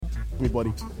me,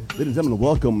 buddy. Ladies and gentlemen,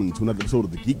 welcome to another episode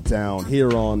of the Geek Town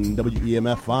here on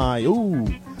WEMFI. Ooh,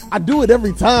 I do it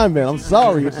every time, man. I'm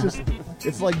sorry.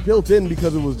 It's like built in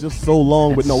because it was just so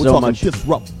long. But no, we're talking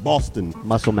Disrupt Boston.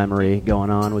 Muscle memory going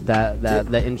on with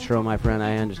that intro, my friend.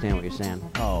 I understand what you're saying.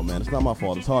 Oh, man, it's not my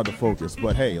fault. It's hard to focus.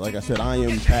 But hey, like I said, I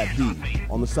am Pat D.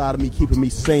 On the side of me, keeping me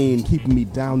sane, keeping me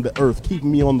down to earth,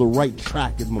 keeping me on the right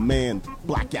track is my man,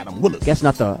 B Adam Willis. Guess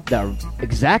not the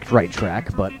exact right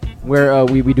track, but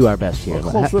we do our best here.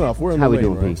 Well, close enough. We're in the lane,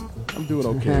 doing, right? Pete? I'm doing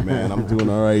okay, man. I'm doing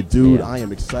all right. Dude, Yeah. I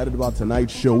am excited about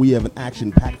tonight's show. We have an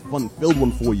action-packed, fun-filled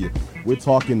one for you. We're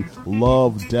talking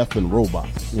love, death, and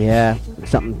robots. Yeah,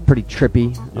 something pretty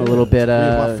trippy, a little bit. Three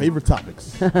of my favorite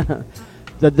topics.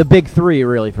 the big three,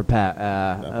 really, for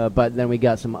Pat. But then we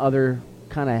got some other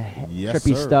kind of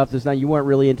trippy stuff. You weren't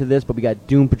really into this, but we got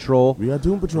Doom Patrol. We got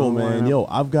Doom Patrol, man. Yo,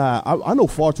 I know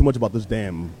far too much about this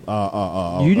damn.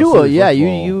 You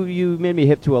knew, you made me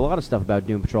hip to a lot of stuff about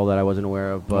Doom Patrol that I wasn't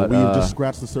aware of. But we have just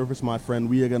scratched the surface, my friend.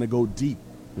 We are gonna go deep.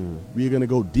 We are gonna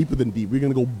go deeper than deep. We're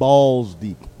gonna go balls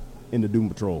deep into Doom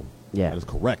Patrol. Yeah, that is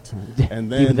correct.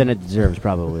 And then even than it deserves,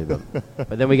 probably. But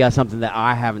then we got something that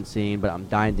I haven't seen, but I'm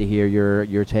dying to hear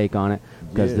your take on it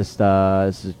because this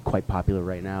is quite popular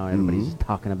right now. Everybody's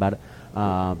talking about it.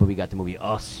 But we got the movie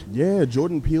Us. Yeah,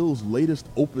 Jordan Peele's latest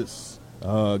opus,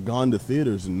 gone to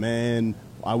theaters, and man,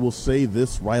 I will say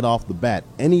this right off the bat: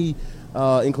 any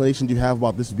inclination you have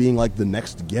about this being like the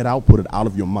next Get Out, put it out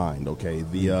of your mind. Okay,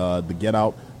 the Get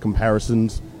Out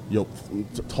comparisons.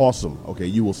 Toss them. Okay,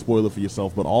 you will spoil it for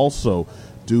yourself. But also,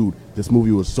 dude, this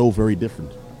movie was so very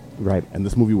different. Right. And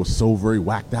this movie was so very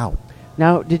whacked out.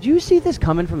 Now, did you see this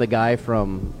coming from the guy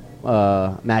from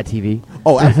Mad TV?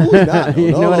 Oh, absolutely not.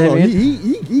 You know what I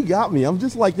mean? He got me. I'm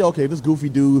just like, okay, this goofy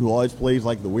dude who always plays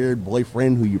like the weird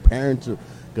boyfriend who your parents are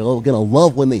gonna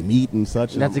love when they meet and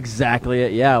such. That's exactly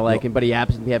it. Yeah, but he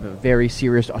happens to have a very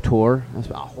serious auteur,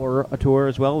 a horror auteur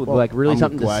as well, like really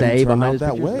something to say behind his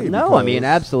pictures. No, I mean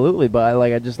absolutely, but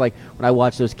I just like when I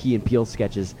watch those Key and Peele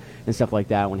sketches and stuff like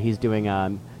that when he's doing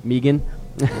Megan.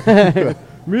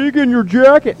 Megan, your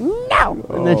jacket. No,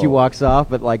 and then she walks off.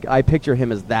 But like, I picture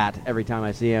him as that every time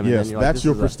I see him. Yes, and then you're that's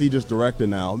your prestigious director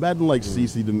now. Imagine like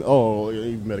CC.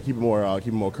 You better keep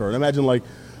it more current. Imagine like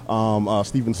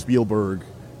Steven Spielberg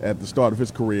at the start of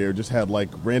his career just had like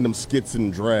random skits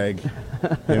and drag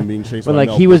him being chased. But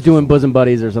like he was doing Bosom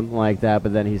Buddies or something like that.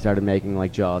 But then he started making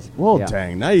like Jaws. Well,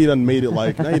 dang! Now you done made it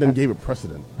like now you done gave it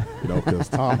precedent. Because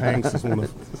Tom Hanks is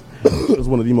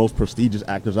one of the most prestigious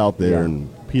actors out there, and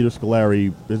Peter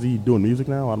Scolari, is he doing music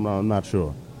now? I'm not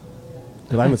sure.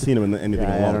 Because I haven't seen him in anything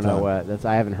in a long time. I don't know what.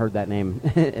 I haven't heard that name.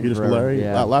 Peter Scolari?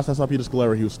 Yeah. Last I saw Peter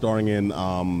Scolari, he was starring in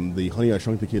the Honey, I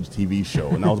Shrunk the Kids TV show,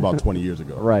 and that was about 20 years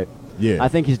ago. Right. Yeah. I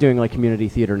think he's doing like community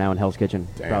theater now in Hell's Kitchen.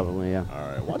 Damn. Probably, yeah. All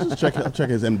right. Well, just check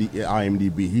his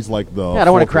IMDb. He's like the... Yeah, I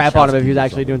don't want to crap on him if he's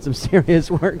actually doing some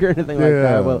serious work or anything like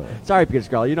that. Well, sorry, Peter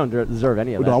Scolari, you don't deserve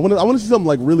any of that. No, I want to see something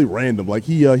like really random, like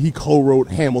he co-wrote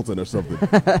Hamilton or something.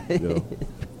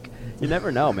 You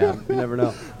never know, man. You never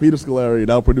know. Peter Scolari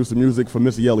now producing music for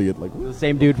Missy Elliott. Like the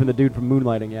same dude from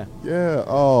Moonlighting, yeah. Yeah.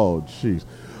 Oh, jeez.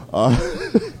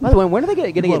 By the way, when are they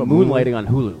going to get Moonlighting on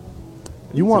Hulu?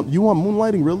 You want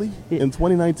Moonlighting really in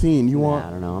 2019? I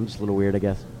don't know. I'm just a little weird, I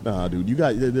guess. Nah, dude.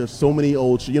 There's so many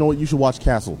old. You know what? You should watch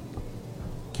Castle.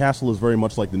 Castle is very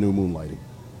much like the new Moonlighting.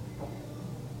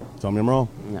 Tell me I'm wrong.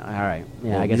 Yeah, all right.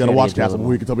 Yeah, well, I guess you gotta watch Castle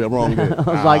before you can tell me I'm wrong. I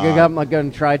was like, I'm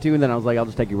going to try to, and then I was like, I'll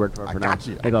just take your word for it for now.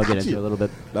 Maybe I'll get into it a little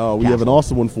bit. No, we have an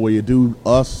awesome one for you, dude.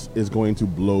 Us is going to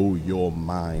blow your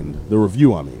mind. The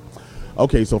review, I mean.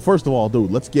 Okay, so first of all,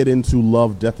 dude, let's get into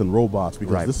Love, Death, and Robots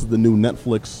because this is the new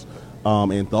Netflix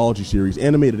anthology series,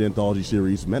 animated anthology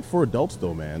series, meant for adults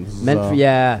though, man.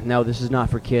 No, this is not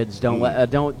for kids.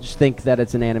 Don't just think that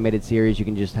it's an animated series. You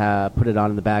can just put it on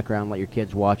in the background, let your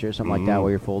kids watch it or something like that while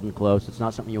you're folding clothes. It's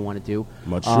not something you want to do.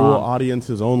 Mature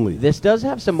audiences only. This does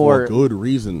have some for good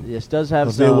reason. This does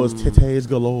have some. There was titties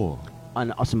galore.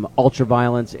 Some ultra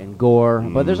violence and gore,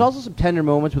 but there's also some tender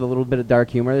moments with a little bit of dark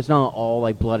humor. It's not all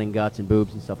like blood and guts and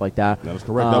boobs and stuff like that. That is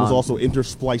correct. That was also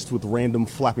interspliced with random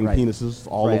flapping penises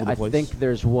all over the place. I think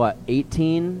there's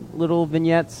 18 little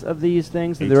vignettes of these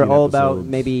things. They're all about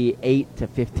maybe 8 to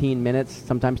 15 minutes,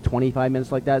 sometimes 25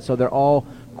 minutes like that. So they're all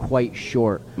quite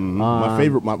short. My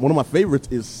favorite, one of my favorites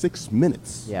is 6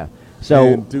 minutes. Yeah.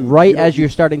 So dude, as you're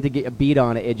starting to get a beat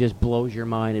on it, it just blows your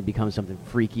mind. It becomes something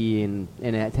freaky, and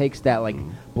it takes that like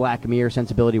Black Mirror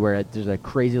sensibility where there's a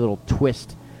crazy little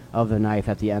twist of the knife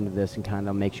at the end of this and kind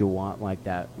of makes you want like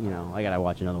that, I gotta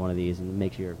watch another one of these, and it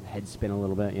makes your head spin a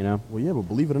little bit, Well, yeah, but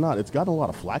believe it or not, it's gotten a lot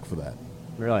of flack for that.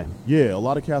 Really? Yeah, a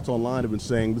lot of cats online have been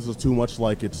saying this is too much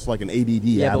like it's like an ADD.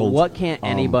 Yeah, adult, but what can't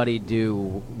anybody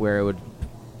do where it would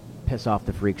piss off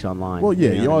the freaks online? Well,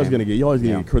 yeah, you're always gonna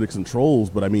get critics and trolls,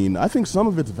 but I mean, I think some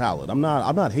of it's valid. I'm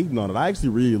not hating on it. I actually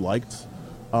really liked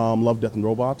Love, Death, and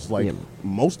Robots. Like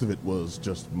most of it was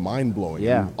just mind blowing.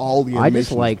 Yeah, all the animation, I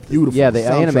just liked beautiful. Yeah, the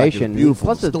animation, beautiful.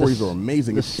 Plus the stories are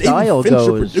amazing. The style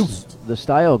goes. The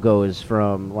style goes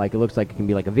from like it looks like it can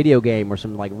be like a video game or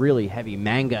some like really heavy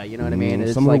manga. You know what I mean?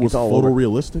 Some of it was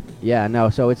photorealistic. Yeah, no.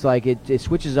 So it's like it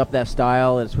switches up that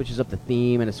style, and it switches up the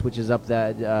theme, and it switches up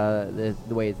that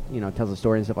the way it tells the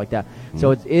story and stuff like that.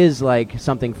 So it is like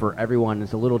something for everyone.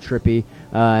 It's a little trippy,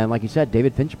 and like you said,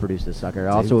 David Fincher produced this sucker.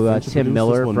 Also, Tim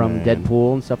Miller from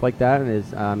Deadpool and stuff like that, and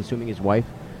I'm assuming his wife,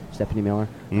 Stephanie Miller.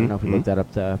 I don't know if we looked that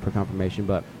up for confirmation,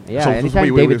 but yeah.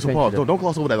 Don't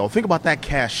gloss over that though. Think about that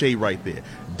cachet right there.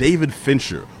 David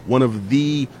Fincher, one of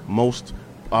the most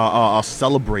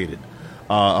celebrated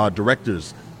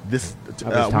directors we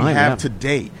have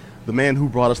today. The man who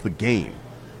brought us The Game.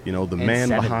 The man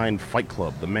behind Fight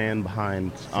Club, the man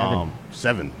behind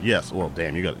Seven. Yes. Well,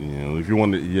 damn, you got if you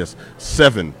want to, yes,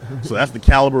 Seven. So that's the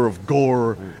caliber of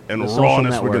gore and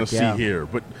rawness we're gonna see here.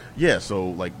 But yeah, so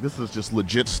like this is just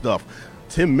legit stuff.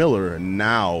 Tim Miller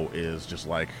now is just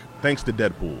like thanks to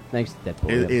Deadpool.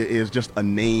 It is just a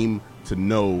name to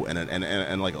know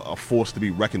and like a force to be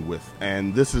reckoned with.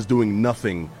 And this is doing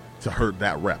nothing to hurt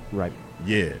that rep. Right.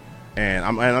 Yeah. And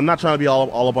I'm not trying to be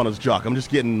all up on his jock. I'm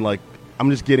just getting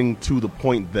to the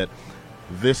point that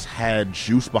this had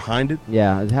juice behind it.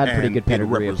 Yeah, it had pretty good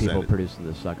pedigree of people producing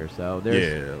this sucker. So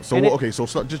there's So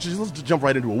let's jump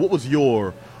right into it. What was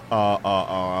your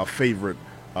favorite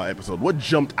episode? What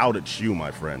jumped out at you, my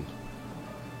friend?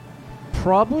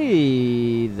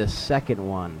 Probably the second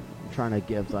one. I'm trying to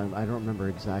give. I don't remember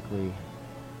exactly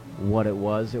what it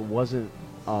was. It wasn't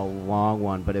a long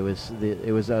one, but it was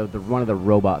one of the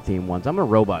robot themed ones. I'm a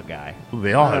robot guy.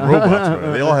 They all had robots.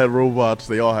 Right? They all had robots.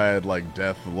 They all had like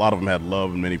death. A lot of them had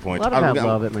love at many points. A lot of them had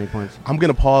love at many points. I'm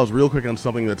gonna pause real quick on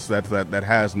something that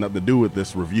has nothing to do with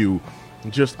this review.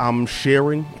 I'm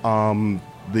sharing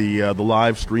the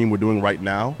live stream we're doing right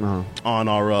now on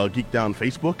our Geek Down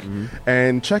Facebook,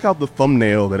 and check out the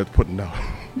thumbnail that it's putting out.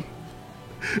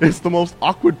 It's the most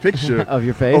awkward picture of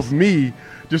your face of me.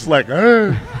 Just like,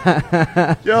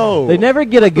 yo. They never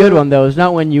get a good one, though. It's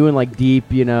not when you in, like, deep,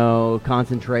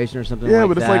 concentration or something like that. Yeah,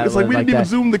 but it's like we didn't even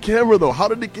zoom the camera, though. How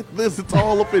did it get this? It's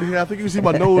all up in here. I think you can see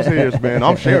my nose hairs, man.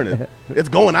 I'm sharing it. It's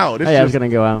going out. It's going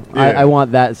to go out. Yeah. I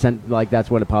want that sent, like, that's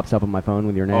when it pops up on my phone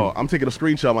with your name. Oh, I'm taking a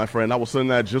screenshot, my friend. I will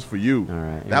send that just for you. All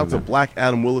right. That's a Black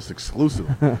Adam Willis exclusive.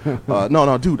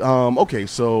 No, dude. Okay,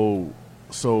 so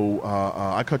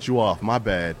I cut you off. My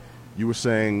bad. You were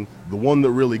saying the one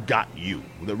that really got you,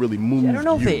 that really moved you. I don't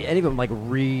know if any of them like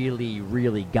really,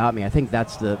 really got me. I think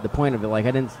that's the point of it. Like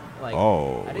I didn't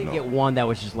get one that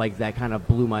was just like that kind of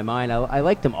blew my mind. I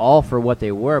liked them all for what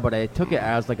they were, but I took it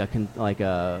as the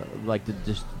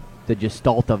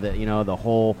gestalt of it. The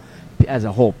whole as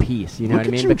a whole piece. You know what I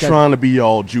mean? Look at you trying to be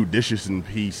all judicious and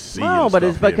PC. No, but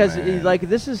it's because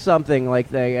this is something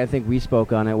like I think we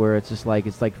spoke on it where it's just like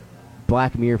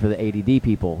Black Mirror for the ADD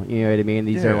people. You know what I mean?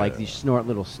 These are like these snort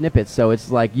little snippets. So it's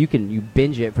like you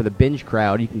binge it for the binge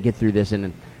crowd. You can get through this in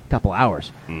a couple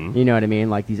hours. You know what I mean?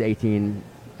 Like these 18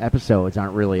 episodes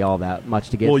aren't really all that much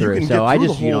to get through. So I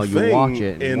just you watch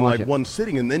it in like one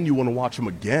sitting, and then you want to watch them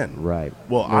again. Right.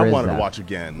 Well, I wanted to watch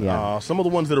again. Yeah. Some of the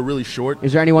ones that are really short.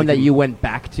 Is there anyone that you went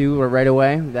back to right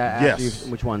away? Yes.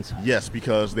 Which ones? Yes,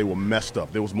 because they were messed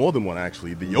up. There was more than one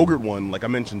actually. The yogurt one, like I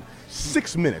mentioned,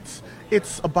 6 minutes.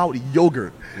 It's about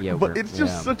yogurt. But it's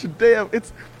just such a damn.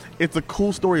 It's a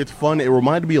cool story. It's fun. It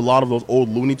reminded me a lot of those old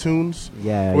Looney Tunes.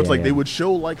 Yeah. Where it's like they would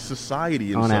show like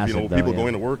society and stuff. Acid, people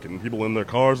going to work and people in their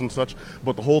cars and such.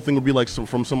 But the whole thing would be like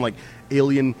from some like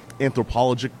alien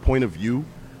anthropologic point of view.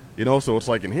 So it's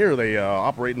like in here they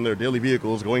operate in their daily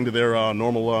vehicles, going to their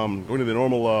normal what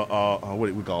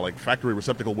do we call like factory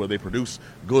receptacle where they produce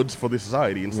goods for the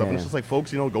society and stuff. And it's just like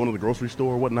folks, going to the grocery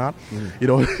store or whatnot.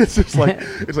 It's just like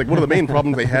one of the main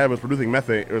problems they have is producing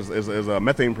methane, is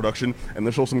methane production, and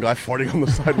they show some guy farting on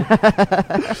the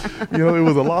sidewalk. It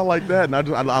was a lot like that, and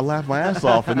I laughed my ass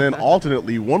off. And then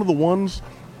alternately, one of the ones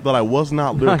that I was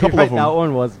not. There were a couple of them. That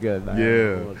one was good.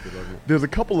 There's a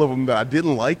couple of them that I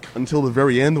didn't like until the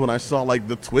very end when I saw like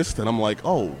the twist, and I'm like,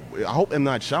 oh, I hope M.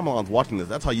 Night Shyamalan's watching this.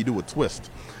 That's how you do a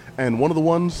twist. And one of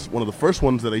the first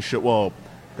ones that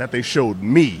they showed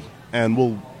me, and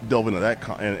we'll delve into that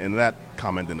that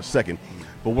comment in a second.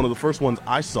 But one of the first ones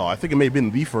I saw, I think it may have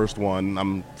been the first one.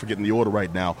 I'm forgetting the order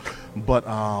right now, but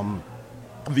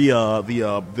the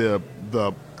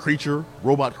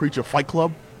robot creature Fight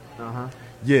Club.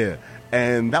 Yeah.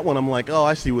 And that one, I'm like, oh,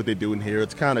 I see what they're doing here.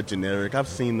 It's kind of generic. I've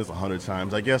seen this 100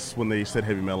 times. I guess when they said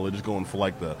heavy metal, they're just going for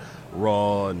like the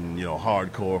raw and,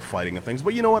 hardcore fighting and things.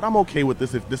 But you know what? I'm okay with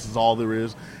this if this is all there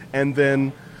is. And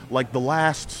then, like, the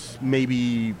last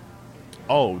maybe,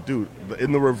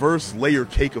 in the reverse layer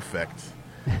cake effect,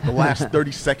 the last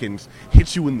 30 seconds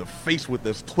hits you in the face with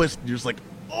this twist. You're just like,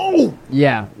 oh!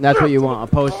 Yeah, that's what you want,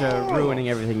 opposed to ruining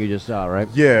everything you just saw, right?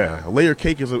 Yeah. Layer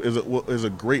Cake is a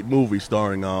great movie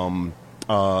starring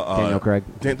Daniel Craig.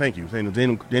 Thank you.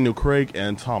 Daniel Craig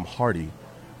and Tom Hardy.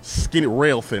 Skinny,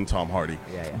 rail thin Tom Hardy.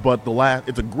 Yeah. But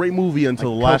it's a great movie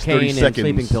until the last 30 seconds. And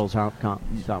sleeping pills, Tom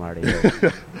Hardy.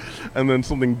 Yeah. And then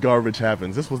something garbage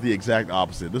happens. This was the exact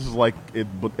opposite. This is like,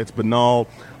 it's banal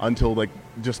until like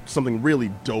just something really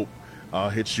dope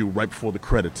hits you right before the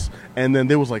credits. And then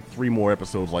there was like 3 more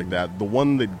episodes like that. The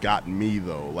one that got me,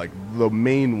 though, like the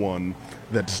main one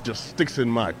that just sticks in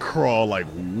my craw, like,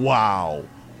 wow,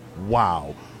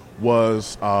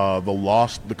 was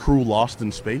the crew Lost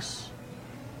in Space.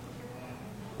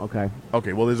 Okay.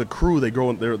 Well, there's a crew.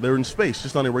 They're in space,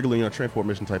 just on a regular transport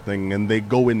mission type thing, and they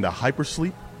go into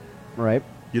hypersleep. Right.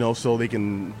 So they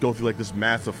can go through like this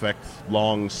Mass Effect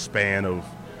long span of,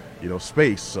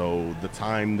 space. So the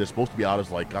time they're supposed to be out is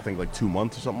like, I think like 2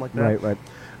 months or something like that. Right.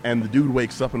 And the dude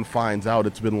wakes up and finds out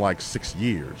it's been like 6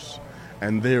 years,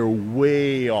 and they're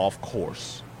way off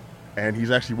course. And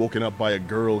he's actually woken up by a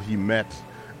girl he met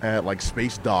at like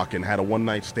Space Dock and had a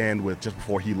one-night stand with just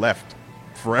before he left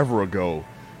forever ago.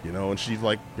 And she's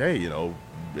like, hey, it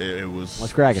was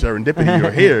serendipity. You're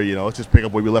here, let's just pick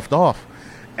up where we left off.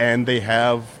 And they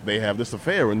have this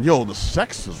affair, and the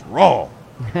sex is raw.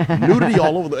 Nudity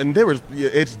all over and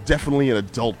it's definitely an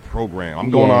adult program. I'm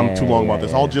going on too long about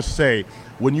this. I'll just say,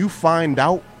 when you find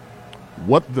out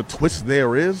what the twist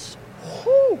there is,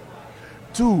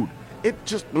 dude, it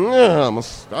just it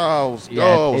was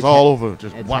all over.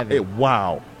 Just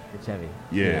wow. It's heavy.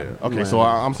 Yeah. Okay, so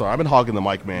I'm sorry. I've been hogging the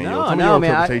mic, man. No, tell me your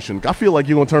man, interpretation. I feel like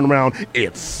you're going to turn around.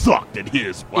 It sucked, and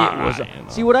here's why.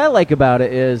 See, what I like about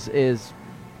it is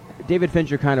David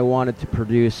Fincher kind of wanted to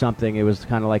produce something. It was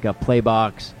kind of like a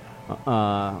playbox,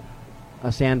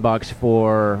 a sandbox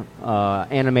for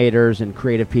animators and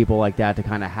creative people like that to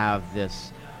kind of have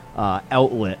this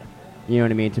outlet, you know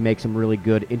what I mean, to make some really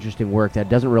good, interesting work that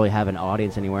doesn't really have an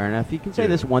audience anywhere. And if you can say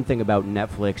this one thing about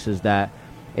Netflix is that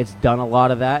it's done a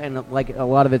lot of that, and like a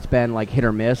lot of it's been like hit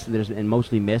or miss. And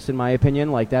mostly miss, in my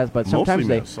opinion, like that. But sometimes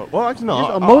most of the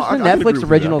Netflix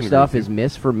original stuff is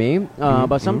miss for me.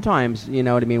 But sometimes, you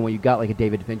know what I mean, when you got like a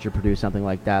David Fincher produce something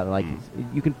like that, like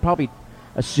you can probably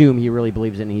assume he really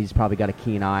believes in it. And he's probably got a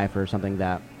keen eye for something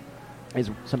that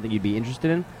is something you'd be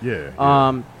interested in.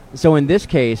 Yeah. So in this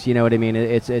case, you know what I mean,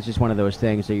 it's just one of those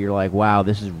things that you're like, wow,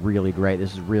 this is really great.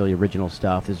 This is really original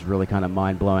stuff. This is really kind of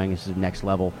mind-blowing. This is next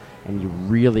level. And you're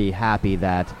really happy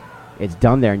that it's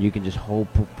done there, and you can just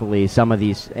hopefully some of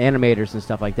these animators and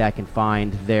stuff like that can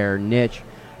find their niche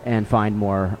and find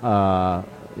more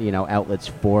outlets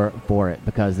for it,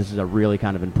 because this is a really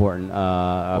kind of important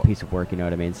piece of work, you know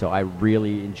what I mean? So I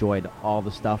really enjoyed all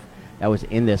the stuff that was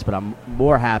in this, but I'm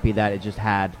more happy that it just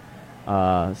had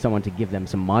someone to give them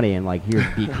some money and like,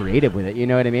 here, be creative with it, you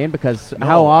know what I mean? Because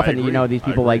how often these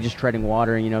people like just treading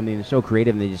water, and I mean, they're so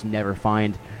creative and they just never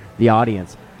find the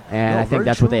audience. And I think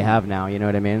that's what they have now, you know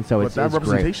what I mean? So it's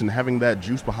representation, great. Having that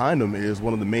juice behind them is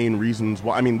one of the main reasons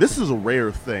why. I mean, this is a rare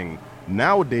thing.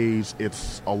 Nowadays,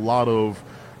 it's a lot of,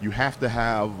 you have to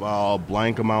have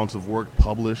blank amounts of work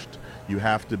published. You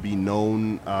have to be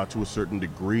known to a certain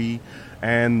degree.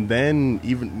 And then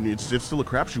even it's still a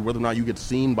crapshoot whether or not you get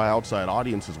seen by outside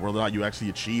audiences, whether or not you actually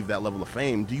achieve that level of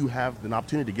fame. Do you have an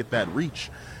opportunity to get that reach?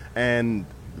 And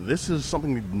this is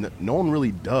something that no one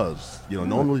really does. No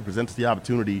one really presents the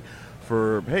opportunity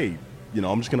for, hey,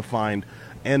 I'm just going to find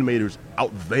animators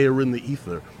out there in the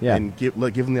ether and give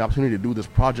them the opportunity to do this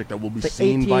project that will be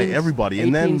seen by everybody.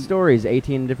 18 stories,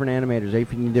 18 different animators,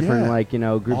 18 different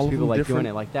groups of people like doing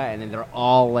it like that, and then they're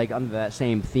all like under that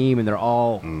same theme, and they're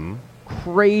all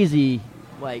crazy,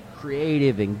 like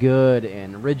creative and good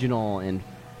and original and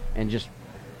just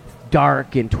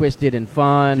dark and twisted and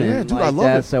fun and dude, like I love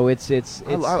that. it. So it's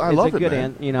love a good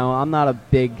man. I'm not a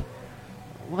big.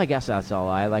 Well, I guess that's all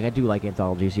I like. I do like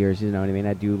anthology series, you know what I mean?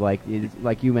 I do like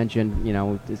you mentioned,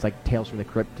 it's like Tales from the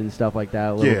Crypt and stuff like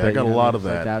that. I got a lot of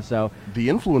that. Like so the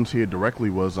influence here directly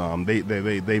was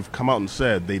they've come out and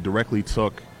said they directly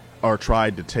took or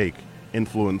tried to take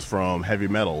influence from heavy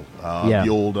metal, the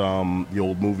old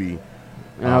movie.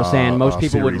 And I was saying most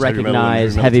people would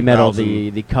recognize Heavy Metal,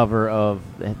 the cover of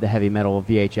the Heavy Metal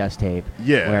VHS tape.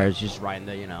 Yeah. Where it's just right in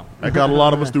the, I got a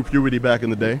lot of us through puberty back in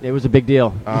the day. It was a big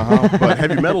deal. But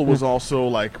Heavy Metal was also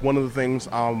like one of the things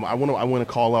I want to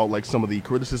call out, like some of the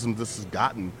criticisms this has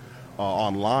gotten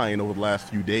online over the last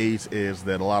few days, is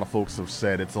that a lot of folks have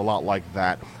said it's a lot like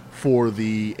that for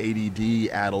the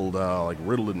ADD-addled like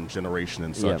Ritalin generation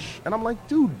and such. Yep. And I'm like,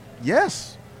 dude,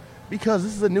 yes. Because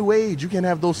this is a new age. You can't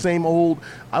have those same old...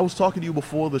 I was talking to you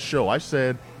before the show. I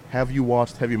said, have you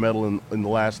watched Heavy Metal in the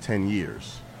last 10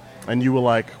 years? And you were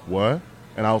like, what?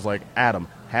 And I was like, Adam,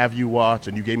 have you watched?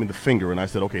 And you gave me the finger, and I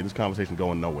said, okay, this conversation's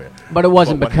going nowhere. But it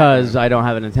wasn't because I don't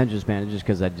have an attention span. It's just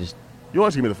because I just... You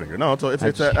always give me the finger. No,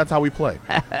 that's how we play.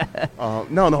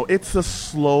 No, it's a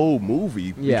slow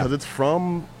movie because it's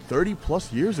from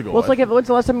 30-plus years ago. Well, it's like, when's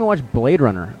the last time you watched Blade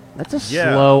Runner? That's a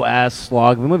slow-ass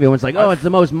slog of a movie. Everyone's like, it's the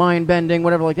most mind-bending,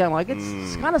 whatever like that. I'm like,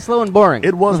 it's kind of slow and boring.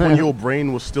 It was when your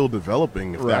brain was still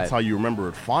developing, if that's how you remember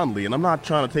it fondly. And I'm not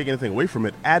trying to take anything away from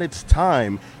it. At its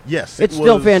time, yes, it's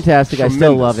still fantastic. Tremendous. I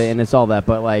still love it, and it's all that.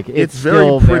 But like, it's very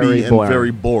still pretty and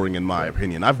very boring, in my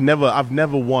opinion. I've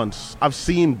never once. I've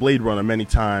seen Blade Runner many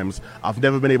times. I've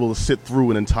never been able to sit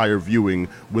through an entire viewing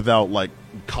without like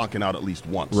conking out at least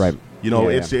once. Right.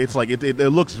 It's like it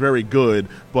looks very good,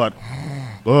 but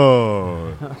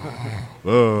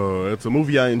it's a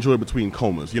movie I enjoy between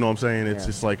comas. You know what I'm saying? It's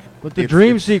just like... But the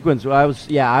dream sequence, I was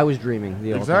dreaming.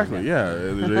 The exactly,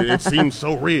 it seems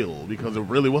so real because it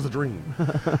really was a dream.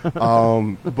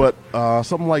 But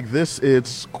something like this,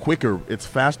 it's quicker. It's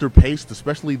faster paced,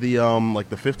 especially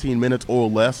the 15 minutes or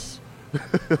less.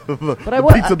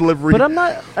 Pizza delivery. But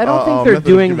I don't think they're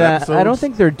doing that. I don't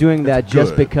think they're doing that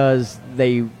just because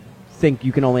they think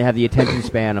you can only have the attention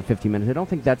span of 15 minutes. I don't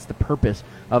think that's the purpose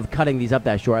of cutting these up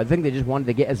that short. I think they just wanted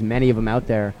to get as many of them out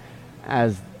there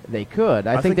as they could.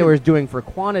 I think they were doing for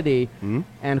quantity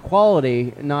and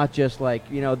quality, not just like,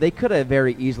 they could have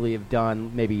very easily have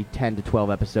done maybe 10 to 12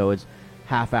 episodes,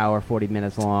 half hour, 40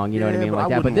 minutes long, you know what I mean, like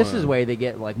that. But this is where they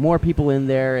get like more people in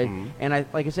there, and I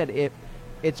like I said,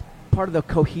 it's part of the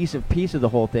cohesive piece of the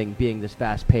whole thing being this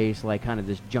fast-paced, like kind of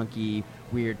this junky,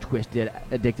 weird, twisted,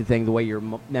 addicted thing, the way your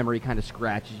memory kind of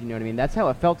scratches, you know what I mean? That's how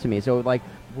it felt to me. So, like,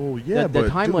 the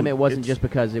time limit wasn't just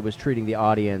because it was treating the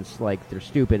audience like they're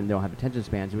stupid and they don't have attention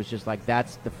spans. It was just like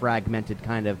that's the fragmented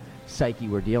kind of psyche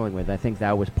we're dealing with. I think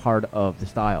that was part of the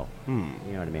style. You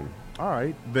know what I mean? All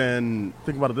right. Then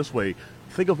think about it this way.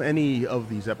 Think of any of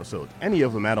these episodes, any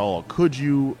of them at all. Could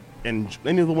you... And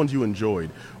any of the ones you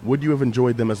enjoyed, would you have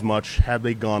enjoyed them as much had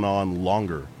they gone on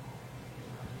longer?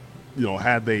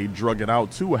 Had they drug it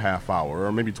out to a half hour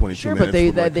or maybe 22 minutes.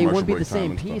 Sure, but they wouldn't be the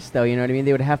same piece, though. You know what I mean?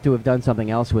 They would have to have done something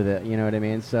else with it. You know what I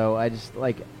mean? So I just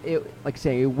like it. Like I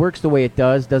say, it works the way it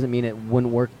does. Doesn't mean it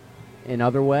wouldn't work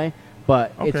another way.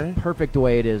 But it's perfect the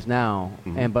way it is now.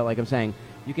 But like I'm saying,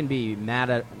 you can be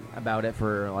mad about it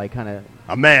for like kind of...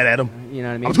 I'm mad at him. You know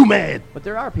what I mean? I'm too mad. But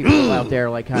there are people out there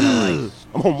like kind of like...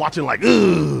 I'm home watching like...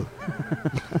 That's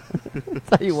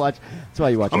how you watch.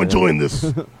 I'm enjoying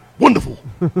this. Wonderful.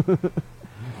 I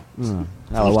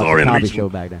watched a comedy show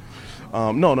back then.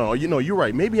 No. You're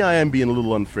right. Maybe I am being a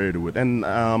little unfair to it, and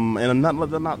I'm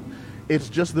not. It's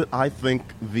just that I think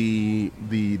the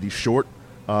short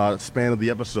span of the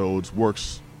episodes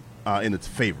works in its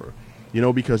favor.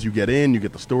 Because you get in, you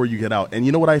get the story, you get out. And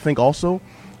you know what I think also?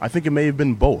 I think it may have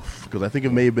been both, because I think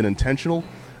it may have been intentional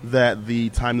that the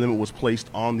time limit was placed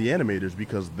on the animators,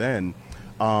 because then...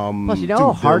 Plus,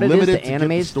 how hard it is to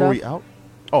animate story stuff? Out.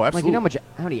 Oh, absolutely. Like,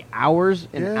 how many hours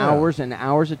and hours and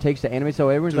hours it takes to animate? So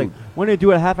everyone's like, when do you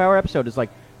do a half-hour episode? It's like,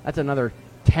 that's another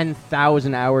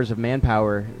 10,000 hours of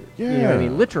manpower. Yeah. You know what I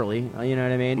mean? Literally, you know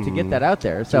what I mean? To get that out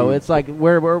there. So it's like,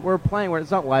 we're playing where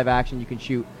it's not live action. You can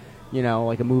shoot...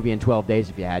 like a movie in 12 days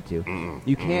if you had to.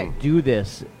 You can't do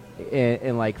this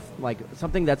in like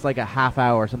something that's like a half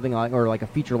hour, something like, or like a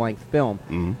feature length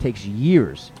film takes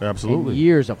years. Absolutely. And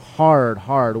years of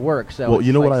hard work. So well,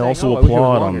 you know what I also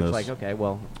applaud on this? It's like, okay,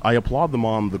 well, I applaud them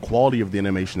on the quality of the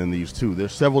animation in these too.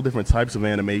 There's several different types of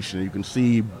animation. You can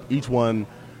see each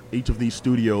of these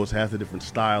studios has a different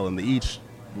style, and they each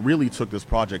really took this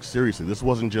project seriously. This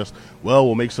wasn't just,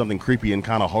 we'll make something creepy and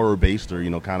kind of horror-based or,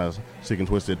 kind of sick and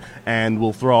twisted, and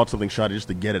we'll throw out something shot just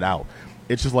to get it out.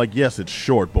 It's just like, yes, it's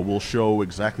short, but we'll show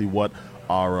exactly what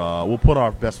we'll put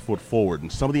our best foot forward. And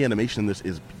some of the animation in this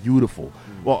is beautiful.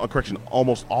 Well, correction,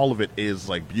 almost all of it is,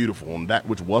 beautiful, and that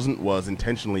which wasn't was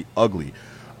intentionally ugly.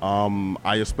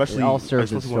 I especially... It all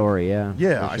serves the story,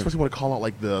 Yeah, I especially want to call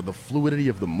out, the fluidity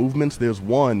of the movements. There's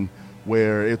one...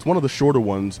 where it's one of the shorter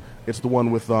ones. It's the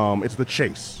one with it's the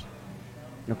chase.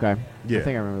 Okay. Yeah. I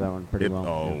think I remember that one pretty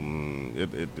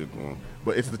well.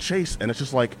 But it's the chase, and it's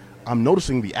just like I'm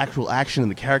noticing the actual action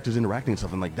and the characters interacting and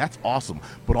stuff, and like that's awesome.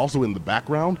 But also in the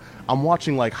background, I'm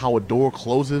watching like how a door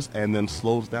closes and then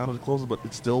slows down as it closes, but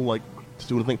it's still like it's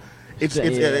doing a thing.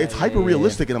 It's hyper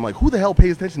realistic, and I'm like, who the hell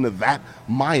pays attention to that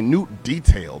minute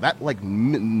detail, that like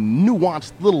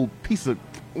nuanced little piece of,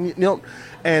 you know?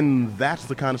 And that's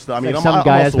the kind of stuff. I mean, like some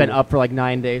guy has been up for like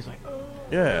 9 days, like.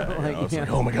 Yeah, it's like,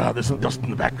 oh my God, there's some dust in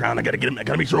the background. I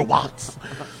gotta make sure it walks.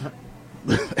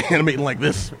 Animating like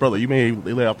this, brother. You may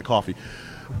lay out the coffee,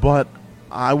 but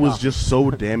I was just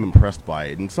so damn impressed by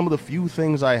it. And some of the few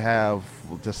things I have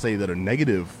to say that are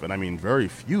negative, and I mean very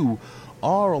few,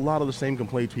 are a lot of the same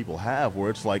complaints people have. Where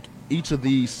it's like each of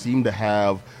these seem to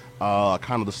have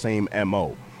kind of the same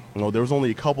MO. You know, there was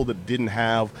only a couple that didn't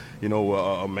have, you know,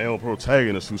 a male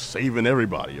protagonist who's saving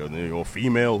everybody, or a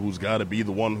female who's got to be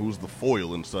the one who's the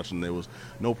foil and such. And there was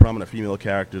no prominent female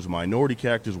characters. Minority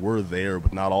characters were there,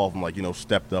 but not all of them, like, you know,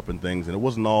 stepped up and things. And it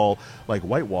wasn't all like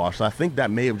whitewashed. I think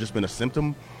that may have just been a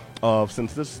symptom of,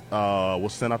 since this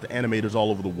was sent out to animators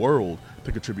all over the world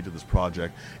to contribute to this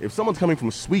project. If someone's coming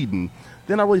from Sweden,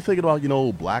 they're not really thinking about, you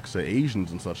know, blacks or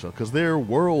Asians and such, because their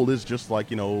world is just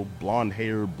like, you know, blonde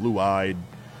hair, blue eyed.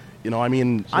 You know, I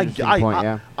mean, I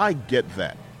get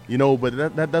that, you know,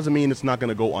 but that doesn't mean it's not going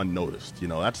to go unnoticed. You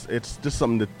know, it's just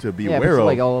something to be aware of.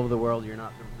 Like all over the world, you're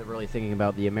not really thinking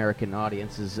about the American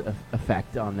audience's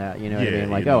effect on that. You know what I mean?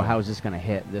 Like, how is this going to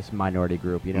hit this minority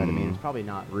group? You know what I mean? It's probably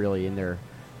not really in their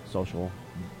social.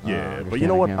 But you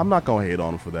know what? I'm not going to hate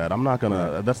on them for that. I'm not going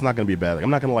to. That's not going to be a bad thing.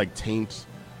 I'm not going to like taint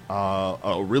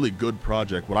a really good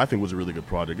project, what I think was a really good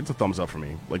project. It's a thumbs up for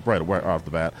me, like right off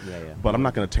the bat. But I'm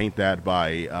not going to taint that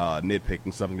by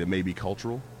nitpicking something that may be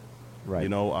cultural. Right. You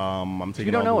know, I'm taking.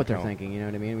 We don't know what they're thinking. You know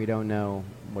what I mean? We don't know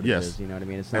what it is. You know what I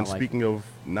mean? It's not. And speaking of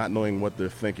not knowing what they're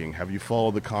thinking, have you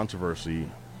followed the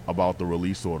controversy about the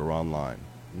release order online?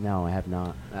 No, I have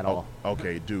not at all.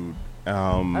 Okay, dude. I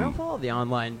don't follow the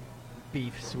online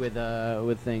beefs with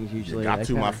things usually. You got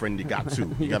to, my friend. You got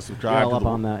to. You got to subscribe. You're all up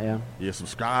on that, yeah. Yeah,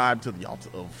 subscribe to the altar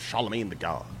of Charlemagne the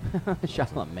God.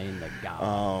 Charlemagne the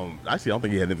God. Actually, I don't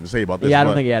think he had anything to say about this. Yeah, I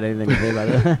don't think he had anything to say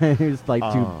about it. He was like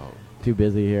too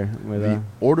busy here. With the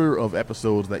order of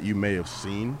episodes that you may have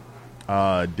seen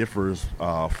differs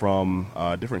from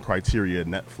different criteria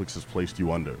Netflix has placed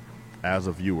you under as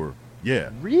a viewer.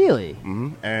 Yeah. Really?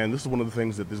 Mm-hmm. And this is one of the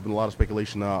things that there's been a lot of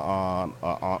speculation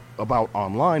about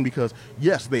online, because,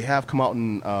 yes, they have come out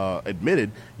and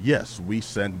admitted, yes, we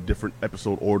send different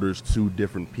episode orders to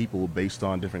different people based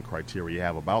on different criteria you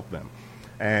have about them.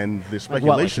 And the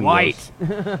speculation was...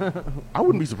 white? I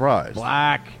wouldn't be surprised.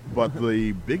 Black. But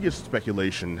the biggest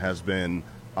speculation has been,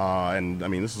 and, I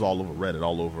mean, this is all over Reddit,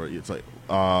 all over, it's like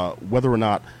whether or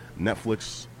not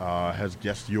Netflix has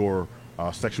guessed your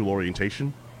sexual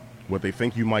orientation, what they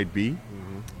think you might be.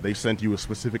 They sent you a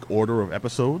specific order of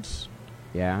episodes.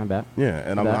 Yeah, I bet. Yeah,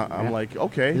 and I'm like,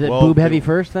 okay. Is it boob heavy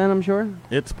first then, I'm sure?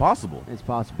 It's possible. It's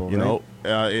possible, You know,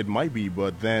 it might be,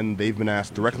 but then they've been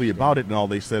asked directly about it, and all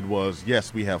they said was,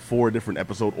 yes, we have 4 different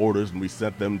episode orders, and we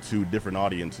sent them to different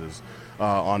audiences based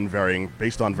on varying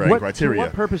criteria. To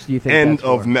what purpose do you think End that's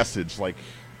for? of message, like...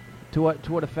 To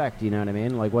what effect, you know what I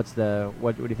mean? Like, what do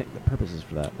you think the purpose is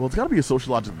for that? Well, it's got to be a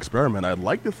sociological experiment. I'd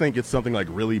like to think it's something like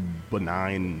really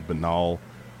benign, banal.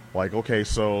 Like, okay,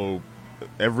 so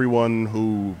everyone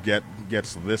who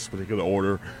gets this particular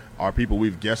order are people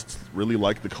we've guessed really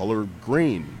like the color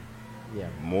green. Yeah.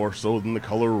 More so than the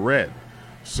color red.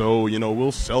 So, you know,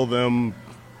 we'll sell them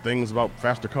things about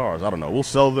faster cars. I don't know. We'll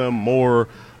sell them more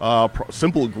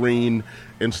simple green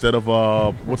instead of,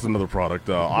 what's another product?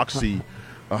 Oxy.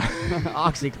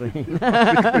 OxyClean.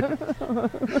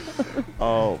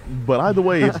 But either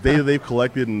way, it's data they've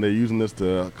collected, and they're using this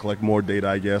to collect more data,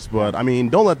 I guess. But, I mean,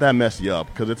 don't let that mess you up,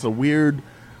 because it's a weird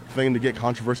thing to get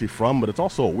controversy from, but it's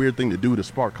also a weird thing to do to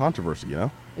spark controversy, you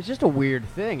know? It's just a weird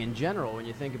thing in general when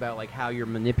you think about like how you're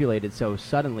manipulated so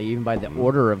suddenly, even by the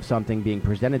order of something being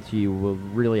presented to you will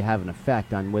really have an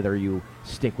effect on whether you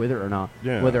stick with it or not,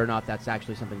 whether or not that's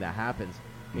actually something that happens.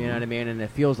 You know what I mean? And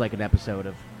it feels like an episode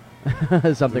of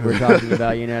something we're talking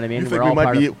about, you know what I mean?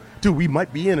 Dude, we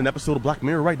might be in an episode of Black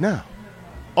Mirror right now.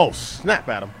 Oh, snap,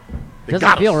 Adam.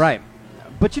 Doesn't feel right.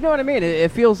 But you know what I mean?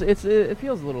 It feels a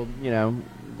little, you know,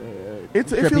 It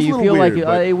feels you feel weird,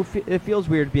 like it feels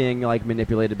weird being like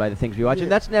manipulated by the things we watch,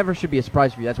 and that's never should be a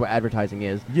surprise for you. That's what advertising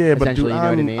is. Yeah, but dude, you know what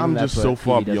I mean? I'm just so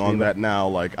far beyond that now.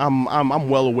 Like I'm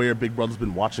well aware Big Brother's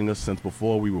been watching us since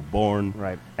before we were born,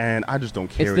 right? And I just don't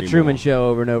care. It's the anymore. Truman Show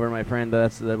over and over, my friend.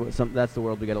 That's the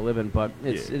world we got to live in. But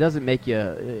it doesn't make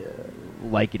you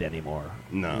like it anymore.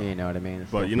 No, you know what I mean.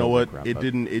 But you know what? It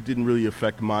didn't really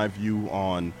affect my view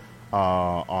on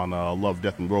Love,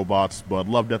 Death, and Robots. But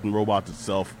Love, Death, and Robots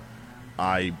itself,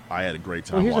 I had a great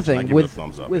time. Well, here's watching. the thing: I give it a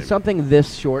thumbs up, with something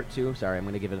this short too. Sorry, I'm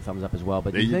going to give it a thumbs up as well.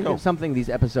 But do you think if something these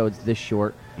episodes this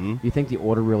short, do you think the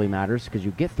order really matters because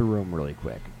you get through them really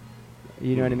quick?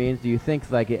 You know what I mean? Do you think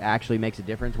like it actually makes a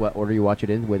difference what order you watch it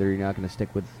in, whether you're not going to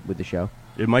stick with the show?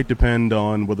 It might depend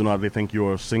on whether or not they think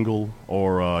you're single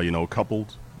or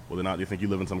coupled. Whether or not they think you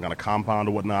live in some kind of compound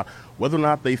or whatnot, whether or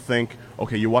not they think,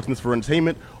 okay, you're watching this for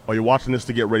entertainment, or you're watching this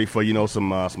to get ready for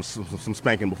some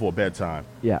spanking before bedtime.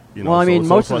 Yeah. Well, I mean,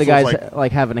 most of the guys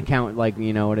like have an account, like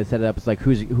when they set it up, it's like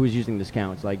who's using this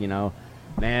account? It's like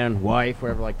man, wife,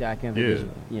 whatever like that. Kind of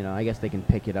I guess they can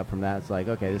pick it up from that. It's like,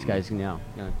 okay, this guy's going to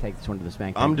take this one to the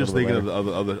spank. I'm just thinking of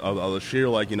the sheer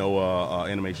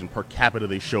animation per capita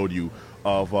they showed you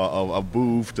of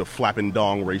boof to flapping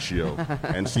dong ratio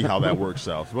and see how that works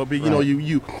out. But you make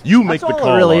the call. That's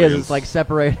all it really is. It's like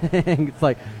separating. It's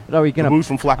like, are we going to boost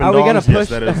from flapping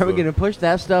dongs? Are we going to push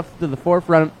that stuff to the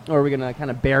forefront, or are we going to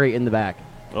kind of bury it in the back?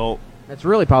 Well, that's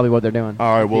really probably what they're doing.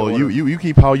 All right, well, you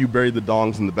keep how you buried the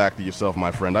dongs in the back to yourself,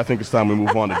 my friend. I think it's time we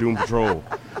move on to Doom Patrol.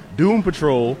 Doom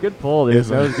Patrol. Good pull, dude.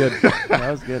 That was good.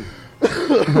 That was good.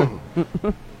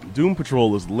 Doom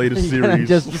Patrol is the latest series.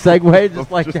 Just segue just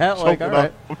like that. Like, all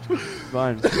right.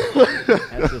 Fine.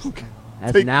 That's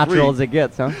as natural as it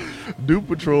gets, huh? Doom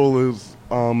Patrol is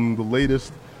the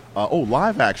latest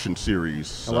live action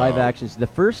series. The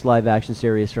first live action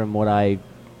series from what I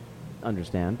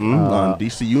understand. On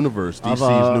DC Universe,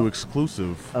 DC's new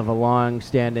exclusive of a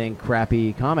long-standing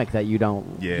crappy comic that you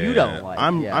don't like.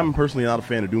 I'm personally not a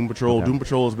fan of Doom Patrol. Okay. Doom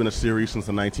Patrol has been a series since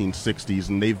the 1960s,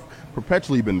 and they've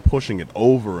perpetually been pushing it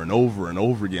over and over and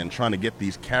over again, trying to get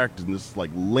these characters in this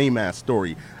like lame-ass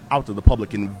story out to the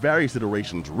public in various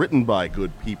iterations, written by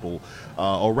good people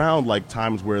around like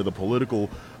times where the political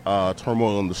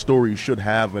turmoil in the story should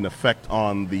have an effect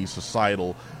on the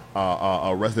societal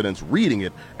residents reading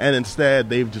it, and instead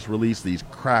they've just released these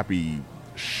crappy,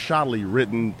 shoddily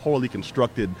written, poorly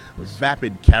constructed,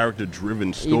 vapid,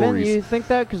 character-driven stories. Even you think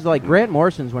that? Because like Grant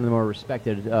Morrison's one of the more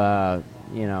respected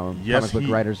comic book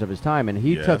writers of his time, and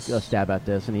he took a stab at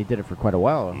this, and he did it for quite a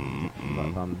while,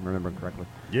 if I'm remembering correctly.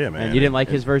 Yeah, man. And you didn't like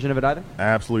his version of it either?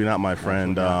 Absolutely not, my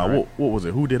friend. What was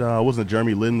it? Who did? Wasn't it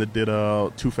Jeremy Lin that did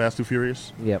Too Fast, Too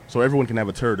Furious? Yep. So everyone can have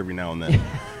a turd every now and then.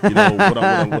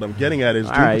 What I'm getting at is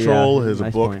Doom Patrol is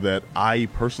a book that I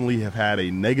personally have had a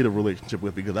negative relationship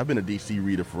with because I've been a DC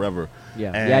reader forever.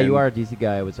 Yeah, you are a DC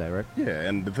guy, I would say, right? Yeah,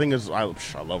 and the thing is, I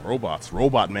love robots.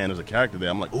 Robot Man is a character there.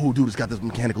 I'm like, oh, dude, it's got this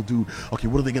mechanical dude. Okay,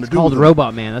 what are they going to do? It's called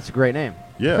Robot Man. That's a great name.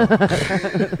 Yeah.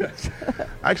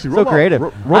 Actually, so creative.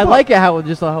 I like it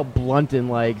how blunt and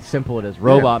like simple it is.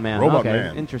 Robot Man. Robot okay,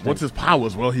 Man. Interesting. What's his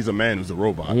powers? Well, he's a man who's a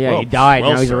robot. Yeah, he died.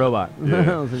 Now he's a robot.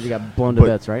 Yeah. Since he got blown to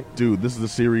bits, right? Dude, this is the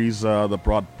series that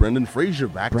brought Brendan Fraser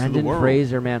back to the world. Brendan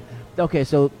Fraser, man. Okay,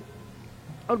 so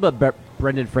what about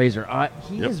Brendan Fraser?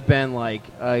 He has been like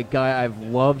a guy I've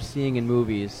loved seeing in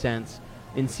movies since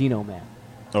Encino Man.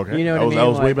 Okay. You know what I mean? That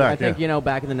was way back. I think,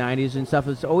 back in the 90s and stuff,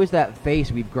 it's always that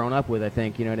face we've grown up with, I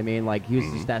think, you know what I mean? Like, he was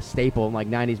just that staple in, like,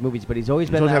 90s movies, but he's always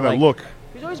been that, that look.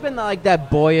 He's always been, like, that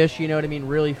boyish, you know what I mean?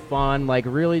 Really fun, like,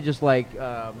 really just, like,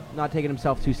 not taking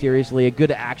himself too seriously. A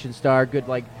good action star, good,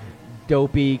 like,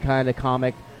 dopey kind of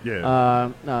comic.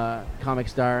 Comic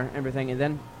star, everything. And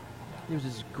then there was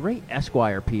this great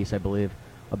Esquire piece, I believe,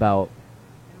 about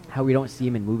how we don't see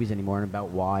him in movies anymore, and about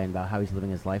why, and about how he's living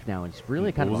his life now. And it's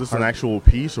really kind of. Was this an actual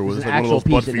piece, or was this like one of those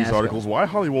BuzzFeed articles? Why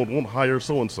Hollywood won't hire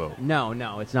so and so? No,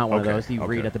 it's not one of those. You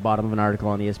read at the bottom of an article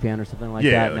on ESPN or something like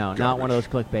that. No, not one of those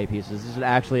clickbait pieces. This is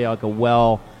actually like a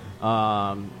well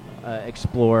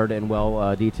explored and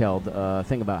well detailed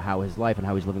thing about how his life and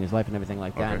how he's living his life and everything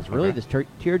like that. It's really this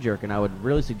tear jerk, and I would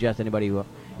really suggest anybody who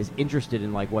is interested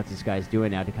in like what this guy's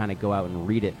doing now to kind of go out and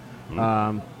read it.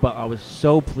 But I was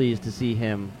so pleased to see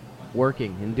him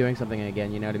working and doing something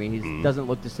again, you know what I mean? He doesn't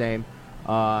look the same, you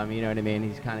know what I mean?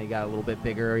 He's kind of got a little bit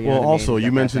bigger. You know what also, I mean?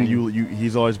 You mentioned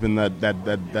he's always been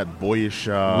that boyish,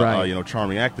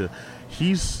 charming actor.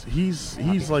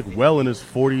 He's like well in his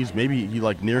 40s, maybe he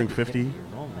like nearing 50.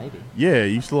 Maybe. Yeah,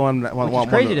 you still on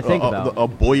crazy to think about. A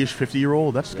boyish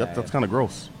 50-year-old. That's kind of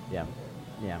gross. Yeah.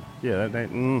 Yeah. Yeah,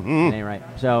 that ain't right.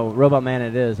 So Robot Man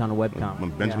it is on a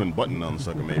webcom. Benjamin Button on the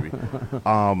sucker, maybe.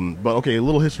 But okay, a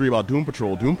little history about Doom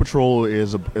Patrol. Doom Patrol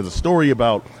is a story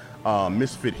about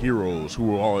misfit heroes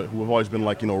who have always been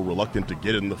reluctant to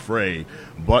get in the fray,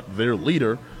 but their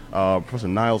leader, Professor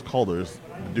Niles Calder, is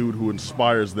the dude who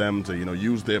inspires them to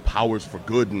use their powers for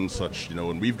good and such.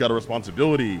 And we've got a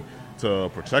responsibility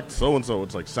to protect so and so.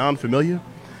 It's like, sound familiar?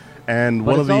 And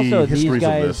one of the histories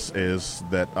of this is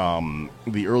that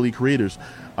the early creators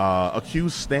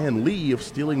accused Stan Lee of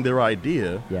stealing their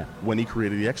idea when he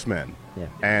created the X-Men. Yeah.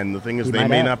 And the thing is, they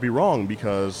may not be wrong,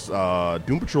 because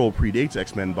Doom Patrol predates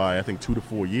X-Men by, I think, 2 to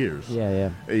 4 years.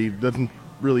 Yeah. It doesn't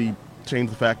really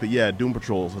change the fact that, Doom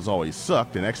Patrol has always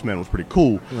sucked, and X-Men was pretty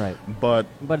cool. Right. But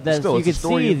still, you could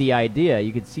see the idea.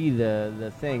 You could see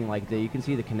the thing, you can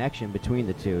see the connection between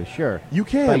the two, sure. You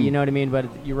can. But you know what I mean?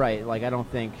 But you're right. I don't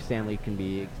think Stan Lee can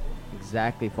be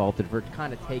exactly faulted for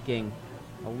kind of taking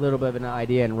a little bit of an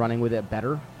idea and running with it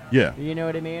better. Yeah. You know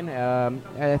what I mean?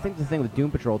 I think the thing with Doom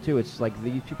Patrol, too, it's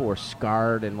these people were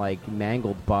scarred and,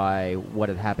 mangled by what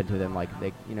had happened to them.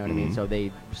 You know what I mean? So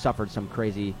they suffered some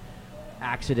crazy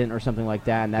accident or something like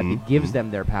that, and that gives them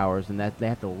their powers, and that they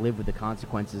have to live with the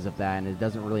consequences of that, and it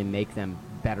doesn't really make them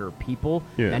better people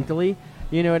mentally.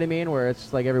 You know what I mean? Where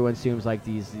it's everyone assumes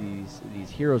these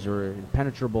heroes are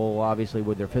impenetrable, obviously,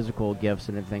 with their physical gifts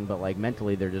and everything, but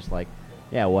mentally they're just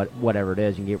whatever it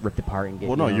is, you can get ripped apart and get.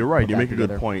 Well, no, you're right. You make a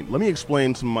good point. Let me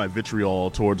explain some of my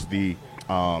vitriol towards the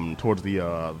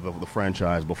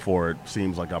franchise before it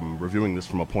seems like I'm reviewing this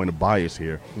from a point of bias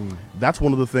here. That's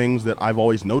one of the things that I've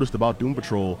always noticed about Doom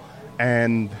Patrol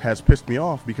and has pissed me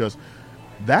off, because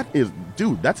that's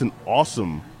an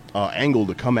awesome angle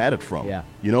to come at it from. Yeah.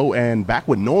 And back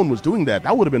when no one was doing that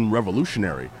would have been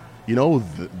revolutionary.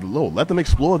 Let them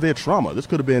explore their trauma. This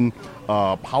could have been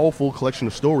a powerful collection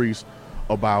of stories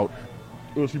about.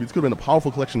 It could have been a powerful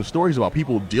collection of stories about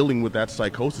people dealing with that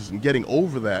psychosis and getting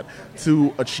over that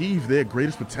to achieve their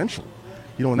greatest potential.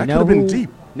 And that could have been deep.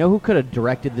 Know who could have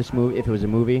directed this movie if it was a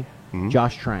movie?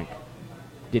 Josh Trank.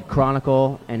 Did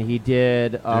Chronicle, and he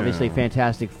did obviously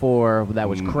Fantastic Four. That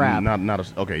was crap.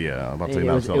 Okay, yeah. I'm about to say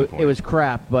not a selling point. It was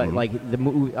crap, but the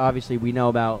movie, obviously we know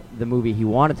about the movie he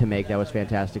wanted to make. That was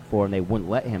Fantastic Four, and they wouldn't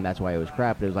let him. That's why it was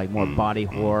crap. It was more body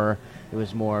horror. It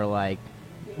was more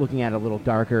looking at it a little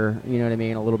darker. You know what I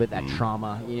mean? A little bit that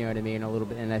trauma. You know what I mean? A little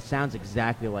bit, and that sounds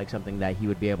exactly like something that he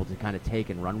would be able to kind of take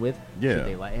and run with. Yeah. Should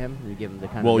they let him? And give him the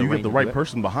kind of. Well, you get the right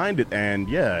person behind it, and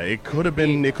it could have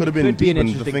been. It could have been deep. An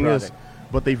and the thing project. is.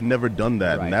 But they've never done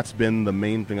that, Right. and that's been the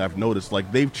main thing I've noticed.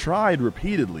 They've tried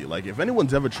repeatedly. If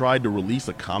anyone's ever tried to release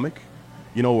a comic,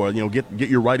 or get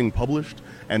your writing published,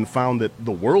 and found that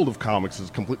the world of comics is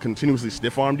continuously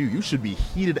stiff-armed you should be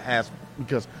heated ass,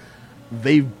 because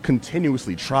they've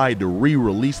continuously tried to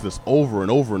re-release this over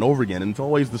and over and over again, and it's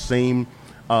always the same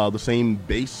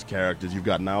base characters. You've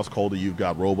got Niles Calder, you've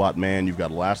got Robot Man, you've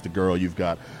got Elastigirl, you've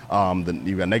got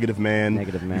Negative Man,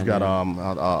 you've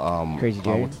got Crazy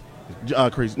Jane.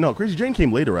 Crazy Jane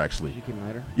came later, actually. She came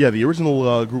later? Yeah, the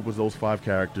original group was those 5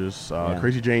 characters. Yeah.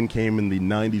 Crazy Jane came in the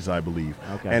 90s, I believe.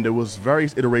 Okay. And it was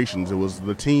various iterations. It was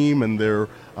the team, and they're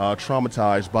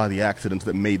traumatized by the accidents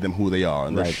that made them who they are,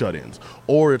 and they're Right. shut-ins.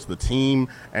 Or it's the team,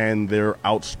 and they're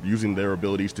out using their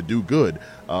abilities to do good,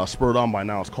 spurred on by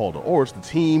Niles Calder. Or it's the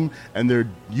team, and they're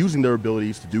using their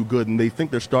abilities to do good, and they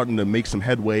think they're starting to make some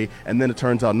headway, and then it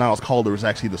turns out Niles Calder is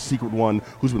actually the secret one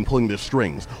who's been pulling their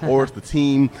strings. Or it's the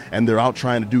team, and they're out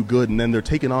trying to do good, and then they're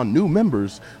taking on new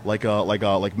members like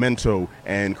Mento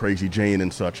and Crazy Jane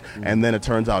and such. And then it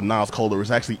turns out Niles Calder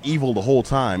is actually evil the whole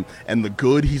time, and the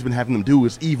good he's been having them do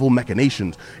is evil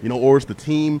machinations. Or it's the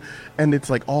team, and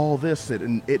it's all this,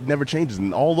 and it never changes.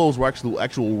 And all those were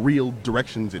actual real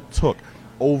directions it took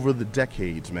over the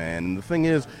decades, man. And the thing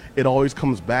is, it always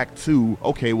comes back to,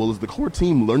 okay, well, is the core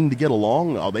team learning to get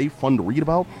along? Are they fun to read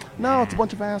about? No, it's a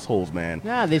bunch of assholes, man.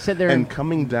 Yeah, they said they're. And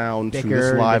coming down to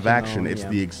this live action, it's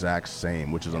the exact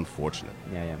same, which is unfortunate.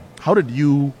 Yeah. How did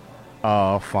you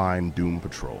find Doom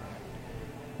Patrol?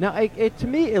 Now, to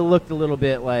me, it looked a little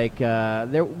bit like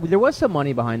there was some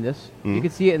money behind this. Mm-hmm. You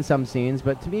could see it in some scenes,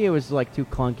 but to me, it was too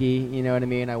clunky. You know what I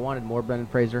mean? I wanted more Brendan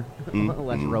Fraser,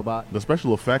 less robot. The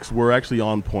special effects were actually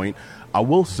on point. I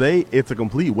will say it's a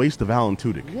complete waste of Alan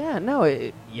Tudyk. Yeah, no,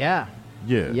 yeah.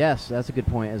 Yes, that's a good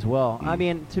point as well. I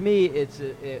mean, to me, it's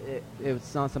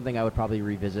not something I would probably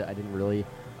revisit. I didn't really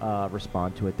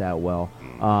respond to it that well.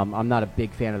 I'm not a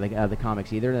big fan of the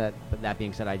comics either. But that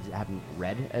being said, I haven't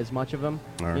read as much of them.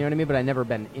 Right. You know what I mean? But I've never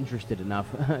been interested enough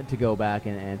to go back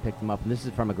and pick them up. And this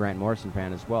is from a Grant Morrison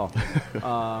fan as well.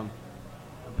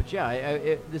 But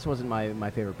yeah, this wasn't my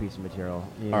favorite piece of material.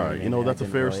 All right, that's a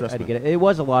fair assessment. It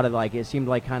was a lot of it seemed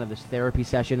like kind of this therapy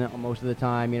session most of the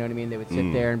time. You know what I mean? They would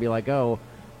sit there and be like, "Oh,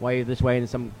 why are you this way?" And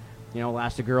some,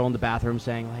 Elastic girl in the bathroom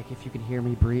saying like, "If you can hear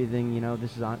me breathing,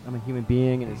 I'm a human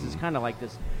being." And it's just kind of like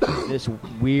this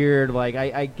weird like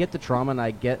I get the trauma and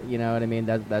I get what I mean.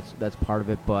 That's part of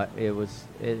it, but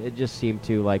it just seemed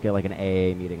to like an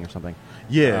AA meeting or something.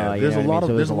 Yeah, there's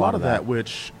a lot of that,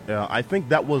 which I think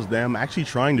that was them actually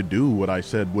trying to do what I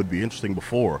said would be interesting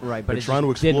before. Right, but they're trying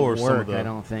to explore didn't work, some of the. I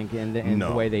don't think, in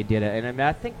the way they did it, and I mean,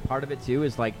 I think part of it too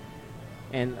is like,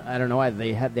 and I don't know why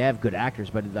they have good actors,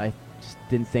 but I just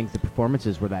didn't think the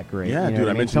performances were that great. Yeah, dude,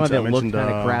 I mentioned some of them looked kind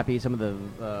of crappy. Some of the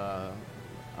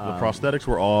prosthetics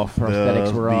were off.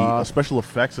 The special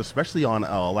effects, especially on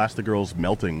Elastigirl's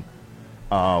melting,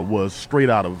 was straight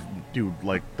out of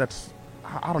that's.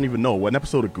 I don't even know what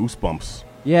episode of Goosebumps.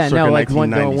 Yeah, no, like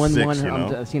one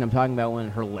I'm talking about when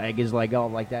her leg is like all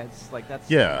like that. It's like that's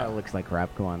that looks like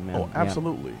crap. Come on, man. Oh,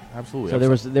 absolutely, absolutely. So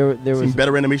there was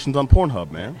better animations on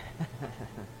Pornhub, man.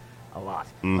 A lot.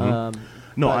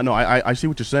 Mm-hmm. I see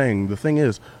what you're saying. The thing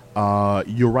is,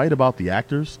 you're right about the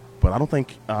actors, but I don't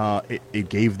think it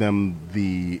gave them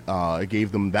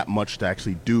that much to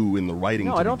actually do in the writing.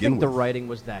 No, I don't think the writing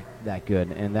was that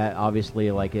good, and that obviously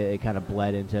it kind of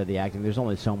bled into the acting. There's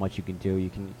only so much you can do. You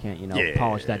can't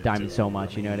polish that diamond so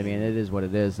much. You know what I mean? It is what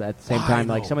it is. At the same time,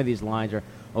 like some of these lines are,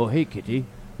 "Oh, hey, kitty,"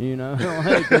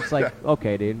 it's like,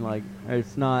 okay, dude, like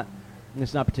it's not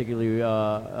particularly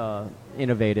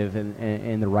innovative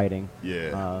in the writing.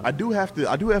 Yeah, I do have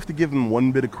to give them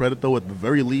one bit of credit though. At the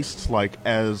very least, like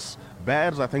as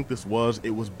bad as I think this was, it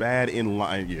was bad in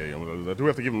line. Yeah, I do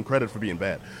have to give them credit for being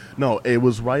bad. No, it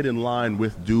was right in line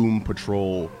with Doom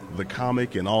Patrol, the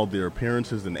comic, and all their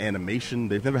appearances and animation.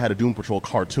 They've never had a Doom Patrol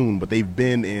cartoon, but they've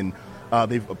been in.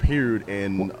 They've appeared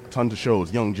in tons of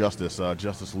shows. Young Justice,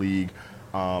 Justice League.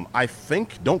 I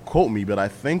think, don't quote me, but I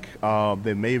think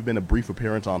there may have been a brief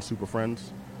appearance on Super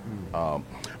Friends.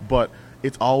 But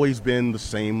it's always been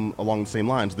along the same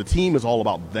lines. The team is all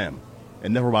about them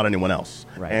and never about anyone else.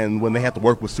 Right. And when they have to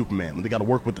work with Superman, when they got to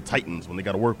work with the Titans, when they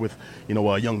got to work with,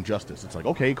 Young Justice, it's like,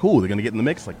 okay, cool, they're going to get in the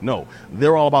mix. Like, no,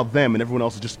 they're all about them and everyone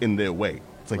else is just in their way.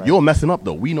 It's like, you're messing up,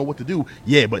 though. We know what to do.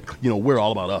 Yeah, but, we're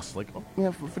all about us. Like, forget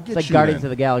you, it's like Guardians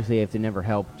of the Galaxy if they never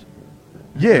helped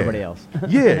everybody else.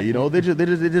 Yeah, they're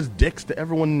just dicks to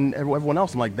everyone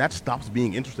else. I'm like, that stops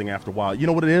being interesting after a while. You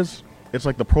know what it is? It's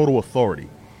like the proto-Authority.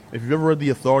 If you've ever read The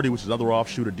Authority, which is another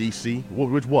offshoot of DC,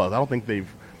 I don't think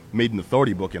they've made an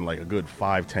Authority book in like a good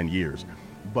 5-10 years.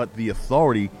 But The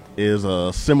Authority is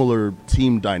a similar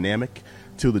team dynamic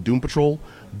to the Doom Patrol.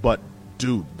 But,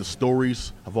 dude, the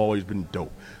stories have always been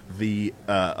dope. The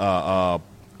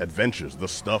adventures, the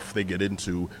stuff they get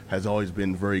into has always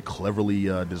been very cleverly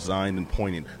designed and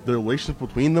poignant. The relationships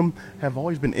between them have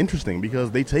always been interesting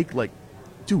because they take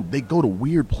they go to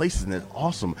weird places and it's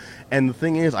awesome. And the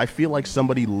thing is, I feel like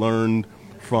somebody learned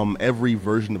from every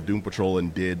version of Doom Patrol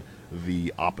and did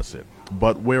the opposite.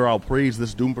 But where I'll praise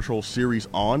this Doom Patrol series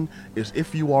on is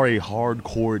if you are a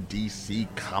hardcore DC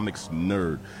Comics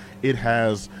nerd, it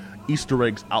has Easter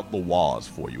eggs out the waz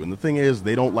for you. And the thing is,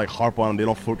 they don't harp on, they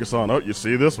don't focus on, oh, you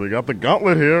see this? We got the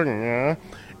gauntlet here.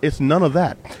 It's none of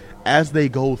that. As they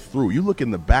go through, you look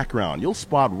in the background, you'll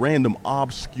spot random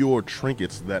obscure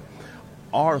trinkets that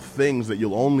are things that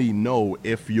you'll only know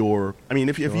if you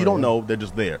don't know, they're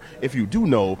just there. If you do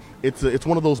know, it's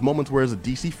one of those moments where as a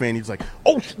DC fan, he's like,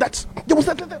 oh, was that.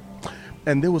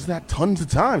 And there was that tons of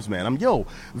times, man.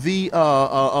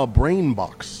 The brain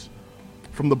box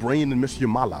from the brain in Miss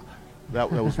Yamala. That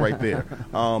was right there.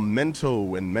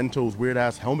 Mento and Mento's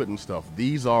weird-ass helmet and stuff.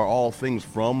 These are all things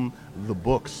from the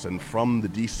books and from the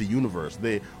DC universe.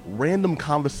 They random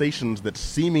conversations that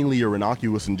seemingly are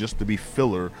innocuous and just to be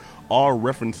filler are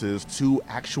references to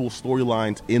actual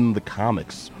storylines in the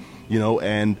comics.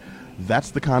 And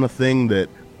that's the kind of thing that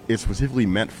is specifically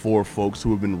meant for folks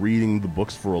who have been reading the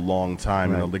books for a long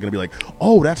time. Right. They're going to be like,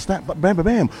 oh, that's that, bam, bam,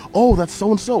 bam. Oh, that's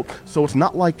so-and-so. So it's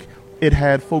not like it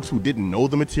had folks who didn't know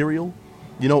the material.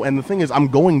 And the thing is, I'm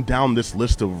going down this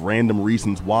list of random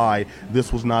reasons why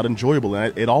this was not enjoyable.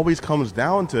 And it always comes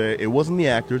down to, it wasn't the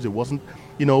actors, it wasn't,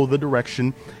 the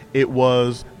direction, it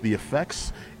was the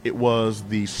effects, it was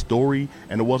the story,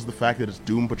 and it was the fact that it's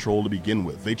Doom Patrol to begin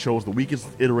with. They chose the weakest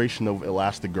iteration of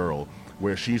Elastigirl,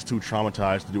 where she's too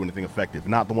traumatized to do anything effective.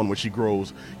 Not the one where she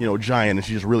grows, giant and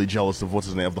she's just really jealous of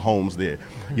of the homes there.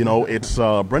 It's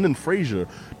Brendan Fraser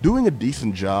doing a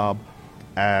decent job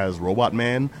as Robot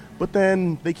Man, but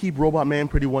then they keep Robot Man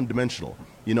pretty one-dimensional.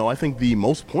 I think the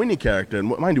most poignant character, and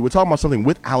mind you, we're talking about something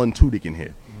with Alan Tudyk in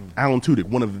here. Alan Tudyk,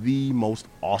 one of the most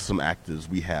awesome actors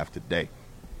we have today.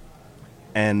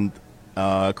 And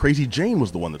Crazy Jane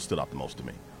was the one that stood out the most to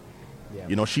me. Yeah.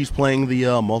 You know, she's playing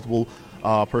the multiple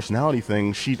personality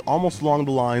thing. She's almost along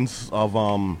the lines of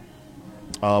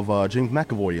James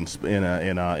McAvoy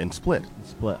in Split.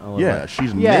 Split. Yeah,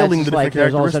 she's nailing the different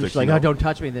characteristics. She's like, oh, don't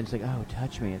touch me. Then she's like, oh,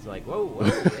 touch me. It's like, whoa,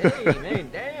 hey, man,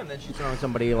 damn. Then she's throwing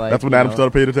somebody like. That's when Adam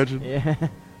started paying attention. Yeah.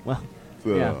 Well.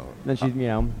 So, yeah. Then she's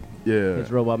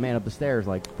his robot man up the stairs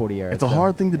like 40 yards. It's a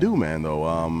hard thing to do, man.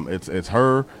 Though it's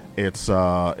her. It's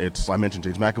I mentioned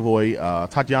James McAvoy,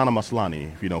 Tatiana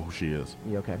Maslany, if you know who she is.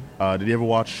 Yeah, okay. Did you ever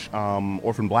watch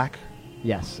Orphan Black?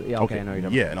 Yes. Yeah. Okay. I know you're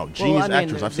talking. Yeah. No. Genius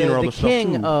actress. I've seen her other stuff too. The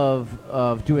king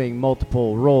of doing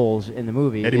multiple roles in the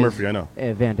movie. Eddie Murphy. I know.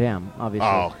 Van Damme, obviously.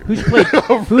 Oh,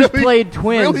 okay. Who's played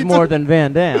twins more than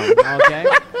Van Damme? Okay.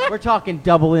 We're talking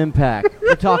Double Impact.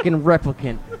 We're talking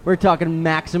Replicant. We're talking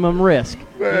Maximum Risk.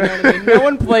 You know what I mean? No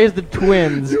one plays the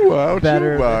twins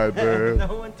better. Man.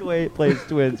 No one plays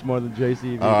twins more than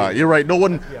JC. You're right. No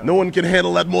one can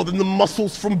handle that more than the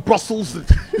muscles from Brussels.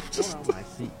 Just.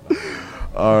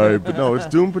 All right, but no, it's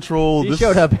Doom Patrol. He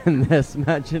showed up in this.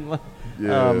 Imagine.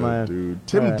 Yeah, dude.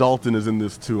 Tim Dalton is in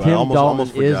this too. Tim I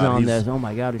almost forgot. Is on this. Oh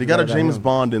my God! They got a James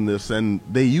Bond in this, and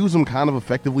they use him kind of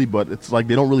effectively, but it's like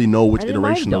they don't really know which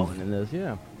iteration of. Dalton in this,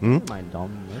 yeah. I didn't mind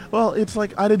Dalton. Well, it's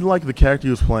like I didn't like the character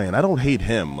he was playing. I don't hate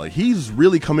him. Like he's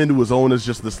really come into his own as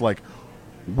just this like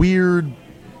weird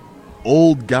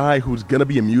old guy who's gonna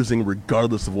be amusing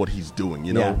regardless of what he's doing.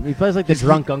 You know, yeah, he plays like the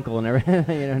drunk uncle and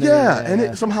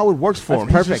everything. Somehow it works for him.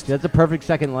 Perfect. That's a perfect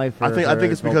second life. I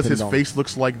think it's because his face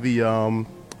looks like the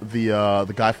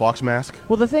Guy Fawkes mask.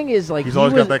 Well, the thing is, like he's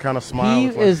always got that kind of smile. He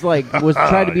was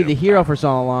trying to be the hero for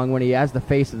so long when he has the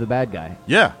face of the bad guy.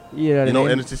 Yeah, you know what I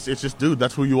mean? And it's just, dude,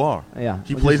 that's who you are. Yeah,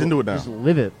 he plays into it now. Just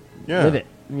live it. Yeah, live it,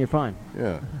 and you're fine.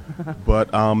 Yeah,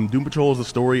 but Doom Patrol is the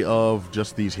story of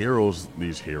just these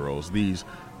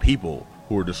people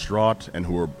who are distraught and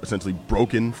who are essentially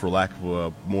broken, for lack of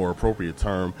a more appropriate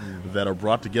term, that are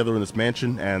brought together in this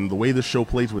mansion. And the way this show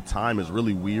plays with time is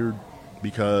really weird,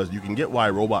 because you can get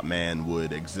why Robot Man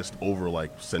would exist over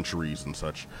like centuries and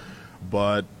such,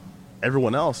 but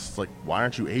everyone else, it's like, why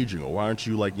aren't you aging, or why aren't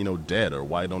you dead, or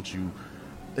why don't you?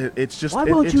 It's just why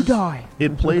won't you die?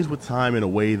 It plays with time in a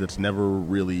way that's never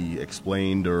really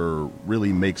explained or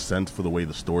really makes sense for the way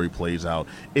the story plays out.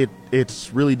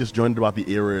 It's really disjointed about the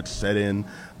era it's set in.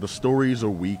 The stories are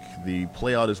weak. The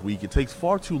play out is weak. It takes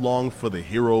far too long for the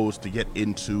heroes to get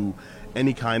into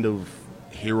any kind of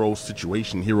hero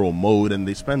situation, hero mode, and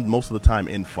they spend most of the time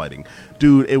infighting.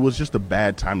 Dude, it was just a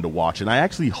bad time to watch, and I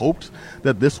actually hoped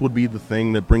that this would be the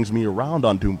thing that brings me around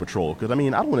on Doom Patrol, because I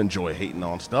don't enjoy hating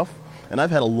on stuff, and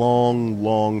I've had a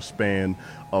long span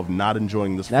of not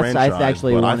enjoying this franchise. That's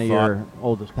actually one of your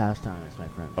oldest pastimes, my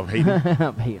friend. Of hating?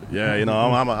 Of hating. Yeah,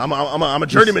 I'm a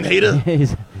journeyman hater.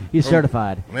 He's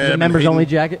certified. He's a members only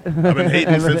jacket. I've been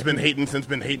hating since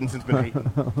been hating.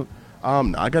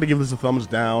 I got to give this a thumbs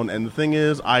down, and the thing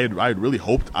is, I really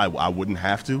hoped I wouldn't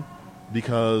have to,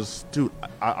 because, dude,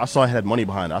 I saw it had money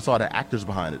behind it. I saw it had actors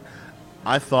behind it.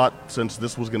 I thought since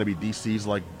this was going to be DC's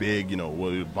big,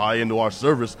 buy into our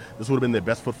service, this would have been their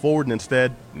best foot forward, and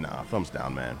instead, nah, thumbs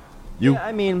down, man. You?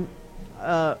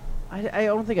 Yeah, I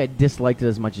don't think I disliked it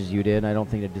as much as you did. I don't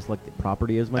think I disliked the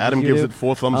property as much Adam as you gives did. it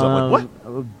 4 thumbs up.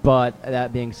 What? But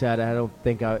that being said, I don't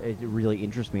think it really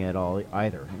interests me at all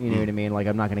either. You know what I mean?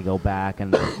 I'm not going to go back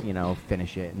and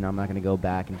finish it, and I'm not going to go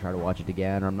back and try to watch it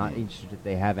again. Or I'm not interested if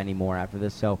they have any more after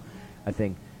this. So I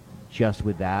think just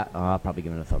with that, I'll probably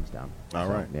give it a thumbs down. All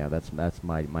right. Yeah, that's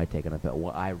my take on it. But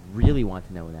what I really want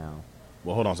to know now.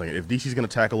 Well, hold on a second. If DC's going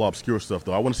to tackle obscure stuff,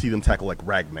 though, I want to see them tackle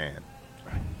Ragman.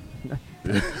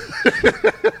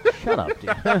 Shut up,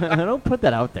 dude. Don't put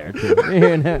that out there, too.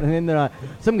 And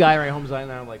some guy right home side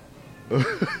now, I'm like,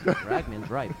 Ragman's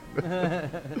right.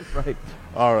 Right.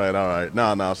 All right.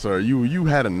 No, sir. You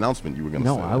had an announcement you were going to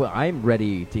say. No, I'm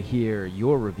ready to hear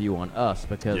your review on Us,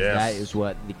 because that is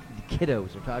what the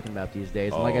kiddos are talking about these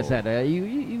days. And like I said,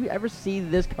 you ever see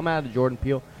this come out of Jordan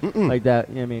Peele like that?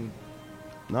 I mean,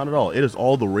 not at all. It is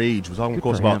all the rage. We're talking, of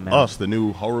course, about Us, the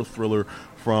new horror thriller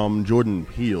from Jordan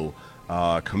Peele.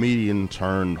 Comedian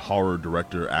turned horror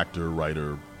director, actor,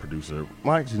 writer, producer.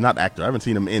 Well, actually, not actor. I haven't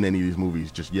seen him in any of these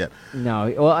movies just yet.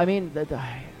 No. Well, I mean,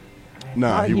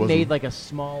 he made a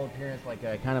small appearance,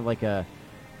 kind of like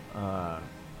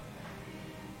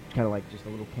just a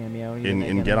little cameo.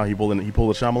 In Get Out, he pulled a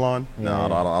Shyamalan? Yeah,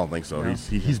 no, I don't think so. No?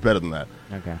 He's better than that.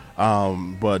 Okay.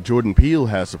 But Jordan Peele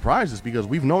has surprised us, because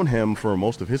we've known him for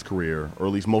most of his career, or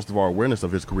at least most of our awareness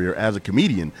of his career as a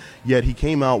comedian. Yet he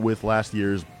came out with last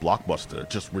year's blockbuster,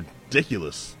 just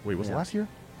ridiculous. Wait, was it last year?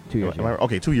 2 years ago.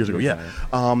 Okay, 2 years ago. Yeah.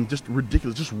 Just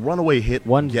ridiculous. Just runaway hit.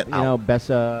 Get Out. Best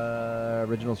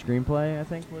original screenplay, I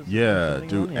think was. Yeah,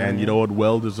 dude, and you know what?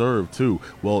 Well deserved too.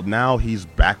 Well, now he's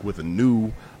back with a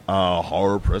new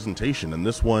horror presentation, and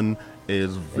this one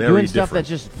is very doing different. Stuff that's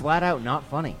just flat out not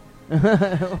funny. You know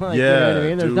what I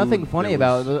mean? There's dude, nothing funny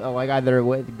about like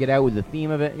either Get Out with the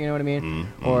theme of it, you know what I mean,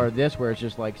 or this where it's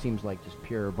just like seems like just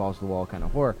pure balls to the wall kind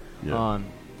of horror. Yeah.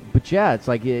 But yeah, it's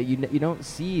like you don't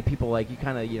see people like you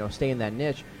kind of stay in that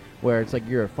niche where it's like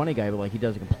you're a funny guy, but like he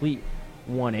does a complete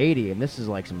 180, and this is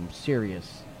like some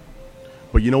serious.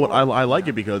 But you know what? I like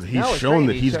it because he's shown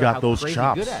that he's got those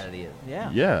chops. Good at it he is.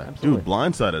 Yeah, absolutely. Dude,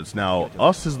 Blindsided. Now,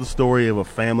 Us is the story of a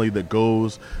family that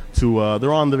goes to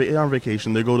they're on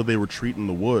vacation. They retreat in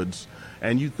the woods,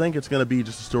 and you think it's going to be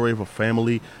just a story of a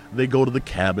family. They go to the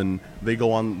cabin. They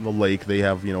go on the lake. They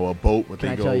have a boat. Can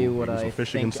I tell you what I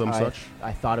fishing and some such?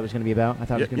 I thought it was going to be about. I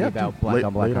thought it was going to be about black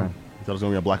on black crime. You thought it was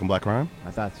going to be a black on black crime?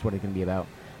 I thought that's what it's going to be about.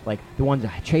 Like the ones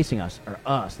chasing us are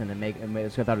us, and I thought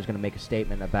it was going to make a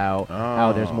statement about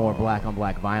how there's more black on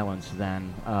black violence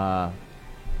than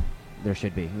there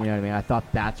should be. You know what I mean? I thought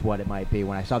that's what it might be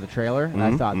when I saw the trailer, and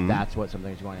I thought that's what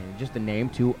something's going on. Just the name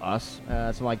to us,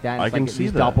 something like that. And I can see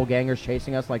these that. doppelgangers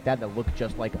chasing us like that look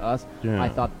just like us. Yeah. I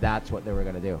thought that's what they were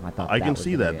going to do. I can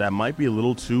see that. That might be a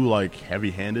little too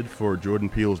heavy-handed for Jordan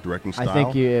Peele's directing style. I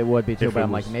think it would be too, but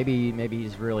I'm like maybe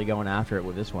he's really going after it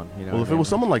with this one. Well, if it was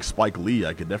someone like Spike Lee,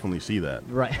 I could definitely see that.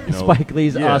 Right, Spike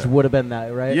Lee's Us would have been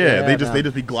that, right? Yeah, they just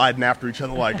be gliding after each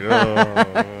other like.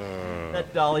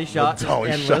 That dolly shot, dolly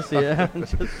endless, shot. Yeah.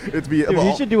 Dude,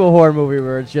 you should do a horror movie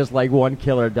where it's just like one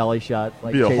killer dolly shot.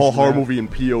 Like be a whole horror movie in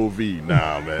POV.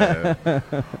 Nah,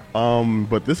 man.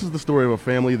 But this is the story of a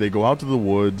family. They go out to the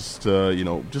woods to,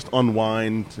 just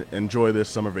unwind, enjoy their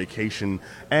summer vacation.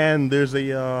 And there's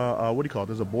a, what do you call it?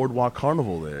 There's a boardwalk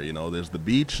carnival there. There's the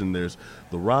beach, and there's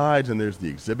the rides, and there's the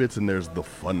exhibits, and there's the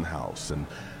fun house. And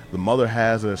the mother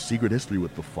has a secret history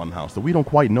with the fun house that we don't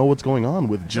quite know what's going on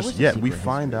with just yet. We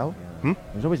find out.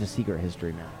 There's always a secret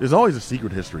history, man. There's always a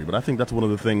secret history, but I think that's one of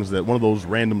the things one of those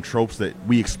random tropes that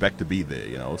we expect to be there.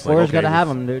 It's Horror's like, got to have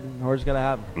them, dude. Horror's got to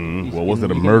have them. Well, was it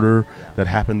a murder that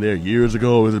happened there years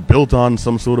ago? Is it built on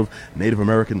some sort of Native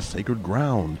American sacred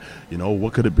ground?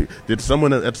 What could it be? Did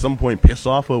someone at some point piss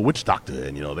off a witch doctor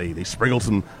and they sprinkled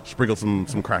some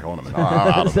crack on him?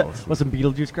 I don't know. What's some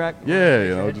Beetlejuice crack?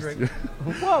 Yeah,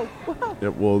 Whoa. Yeah,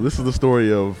 well, this is the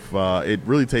story of it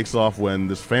really takes off when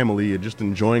this family, just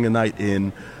enjoying a night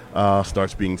in,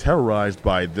 starts being terrorized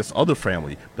by this other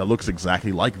family that looks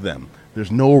exactly like them.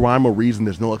 There's no rhyme or reason.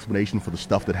 There's no explanation for the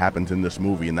stuff that happens in this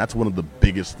movie, and that's one of the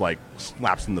biggest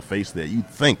slaps in the face there. You'd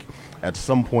think at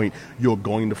some point you're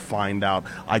going to find out,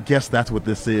 I guess that's what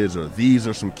this is, or these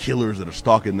are some killers that are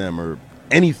stalking them, or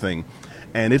anything.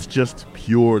 And it's just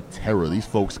pure terror. These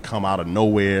folks come out of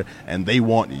nowhere, and they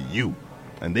want you.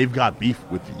 And they've got beef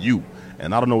with you.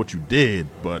 And I don't know what you did,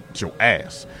 but your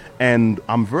ass. And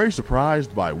I'm very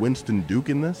surprised by Winston Duke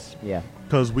in this. Yeah.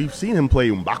 Because we've seen him play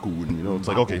M'Baku, and it's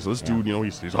like, okay, so this dude,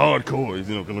 he's hardcore. He's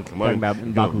going to come out. Talking about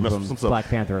M'Baku from Black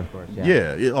Panther, of course.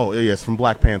 Yeah. Yes, from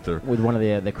Black Panther. With one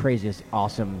of the craziest,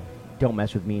 awesome, don't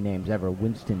mess with me names ever,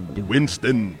 Winston Duke.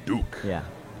 Winston Duke. Yeah.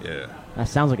 Yeah. That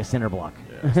sounds like a cinder block.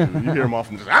 Yeah, so you hear him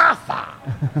often just, Alpha!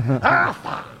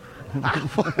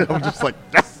 I'm just like,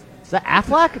 yes! Is that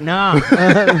Affleck? No.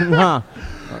 No.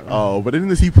 Oh, but in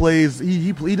this he plays,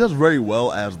 he does very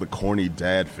well as the corny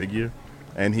dad figure.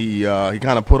 And he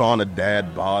kind of put on a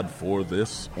dad bod for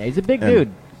this. Yeah, he's a big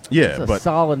dude. Yeah, he's a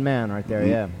solid man right there,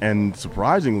 yeah. And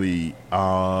surprisingly,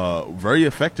 very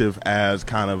effective as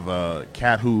kind of a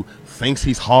cat who thinks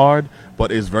he's hard,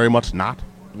 but is very much not.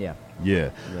 Yeah.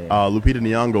 Yeah. Lupita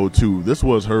Nyong'o, too, this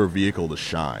was her vehicle to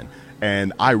shine.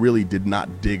 And I really did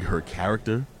not dig her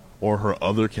character or her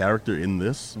other character in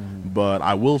this. But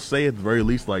I will say at the very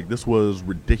least, this was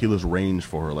ridiculous range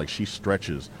for her. She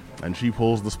stretches. And she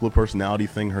pulls the split personality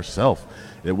thing herself.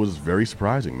 It was very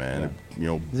surprising, man.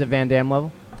 Yeah. Is it Van Damme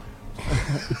level?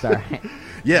 Sorry.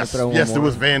 Yes, it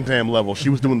was Van Damme level. She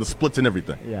was doing the splits and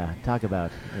everything. Yeah, talk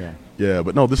about, yeah. Yeah,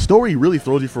 but no, the story really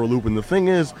throws you for a loop. And the thing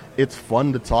is, it's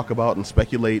fun to talk about and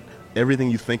speculate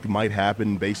everything you think might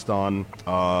happen based on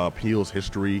Peele's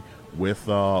history with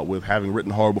having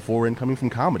written horror before and coming from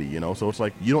comedy, So it's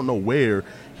like you don't know where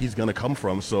he's going to come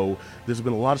from. So there's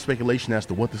been a lot of speculation as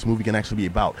to what this movie can actually be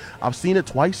about. I've seen it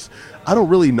twice. I don't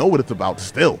really know what it's about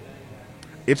still.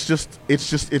 It's just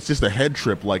a head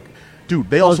trip. Dude,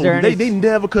 they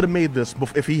never could have made this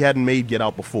if he hadn't made Get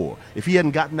Out before. If he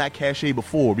hadn't gotten that cachet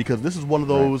before, because this is one of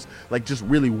those just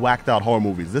really whacked out horror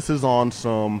movies. This is on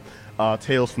some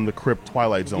Tales from the Crypt,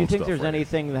 Twilight Zone stuff. Do you think there's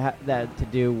anything that to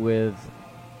do with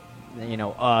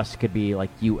us could be like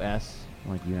U.S.,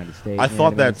 like United States. I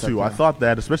thought that too. I thought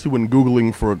that, especially when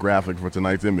Googling for a graphic for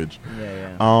tonight's image.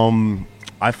 Yeah.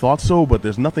 I thought so, but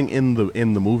there's nothing in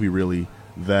the movie really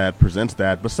that presents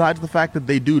that, besides the fact that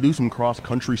they do some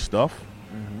cross-country stuff.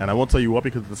 And I won't tell you what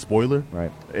because it's a spoiler.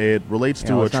 Right. It relates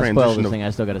to a let's transition not spoil this of thing. I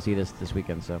still got to see this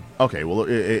weekend. So. Okay. Well,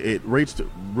 it relates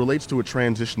to a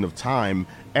transition of time,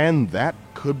 and that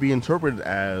could be interpreted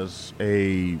as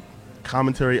a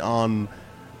commentary on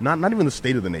not even the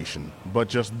state of the nation, but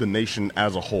just the nation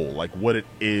as a whole, like what it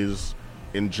is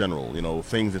in general.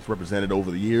 Things that's represented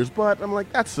over the years. But I'm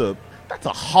like, that's a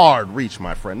hard reach,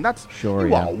 my friend.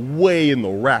 You are way in the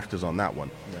rafters on that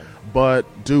one. Yeah.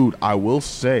 But dude, I will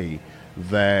say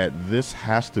that this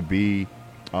has to be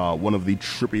one of the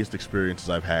trippiest experiences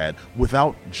I've had,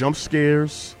 without jump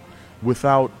scares,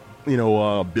 without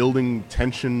building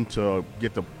tension to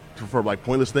get for like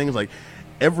pointless things. Like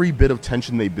every bit of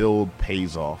tension they build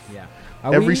pays off. Yeah.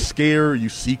 Every scare you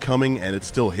see coming and it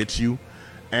still hits you.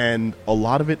 And a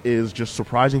lot of it is just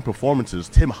surprising performances.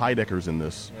 Tim Heidecker's in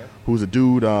this, who's a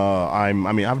dude. I've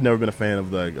never been a fan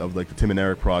of the Tim and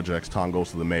Eric projects. Tom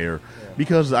Goes to the Mayor,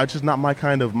 because it's just not my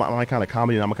kind of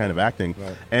comedy, not my kind of acting.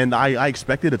 Right. And I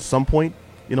expected at some point,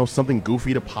 something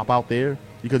goofy to pop out there,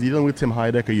 because you're dealing with Tim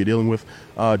Heidecker, you're dealing with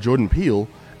Jordan Peele,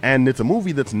 and it's a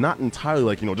movie that's not entirely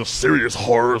like just serious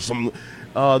horror.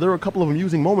 There are a couple of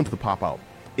amusing moments to pop out.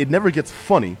 It never gets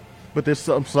funny. But there's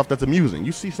some stuff that's amusing.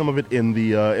 You see some of it in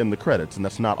the credits, and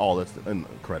that's not all that's in the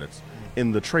credits.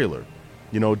 In the trailer,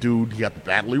 dude, you got the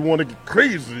battle. You want to get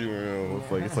crazy.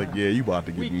 It's like, yeah, you about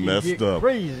to get messed up.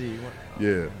 Crazy.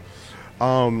 Yeah.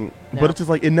 But it's just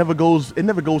like it never goes to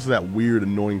that weird,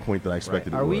 annoying point that I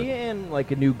expected. Right. Are we in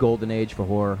like a new golden age for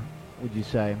horror? Would you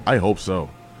say? I hope so.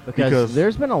 Because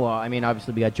there's been a lot. I mean,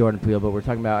 obviously we got Jordan Peele, but we're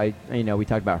talking about we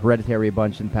talked about Hereditary a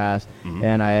bunch in the past,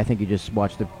 and I think you just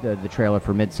watched the trailer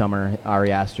for Midsummer,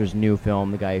 Ari Aster's new film,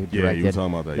 the guy who directed. Yeah, you were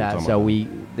talking about that.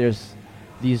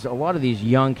 There's a lot of these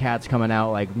young cats coming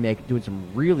out like doing some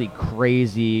really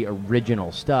crazy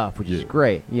original stuff, which is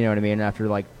great. You know what I mean? After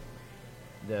like.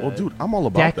 Well, dude, I'm all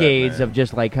about decades that, of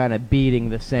just like kind of beating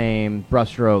the same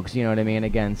brushstrokes, you know what I mean,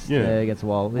 against the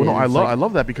wall. Well, no, I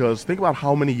love that, because think about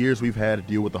how many years we've had to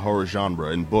deal with the horror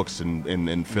genre in books and film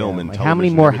and television. How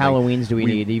many more Halloweens do we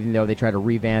need, even though they try to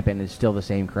revamp it and it's still the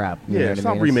same crap?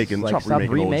 Stop remaking old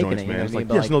joints, man. It's like,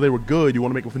 yes, no, they were good. You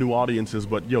want to make them for new audiences,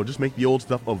 but just make the old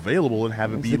stuff available and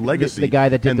have it be legacy. The guy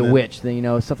that did The Witch,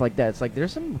 stuff like that. It's like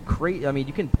there's some crazy. I mean,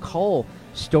 you can cull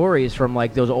stories from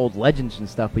like those old legends and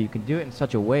stuff, but you can do it in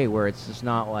such a way where it's just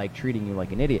not like treating you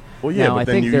like an idiot. Well, yeah, but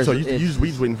then you're just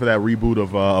waiting for that reboot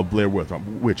of Blair Witch,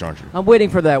 aren't you? I'm waiting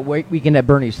for that Weekend at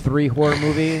Bernie's 3 horror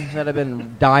movie that I've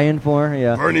been dying for.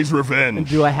 Yeah, Bernie's Revenge. And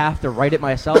do I have to write it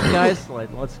myself, guys? Like,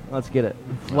 let's get it.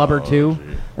 Flubber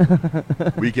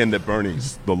 2. Weekend at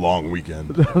Bernie's, the long weekend.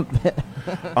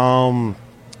 The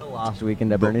Lost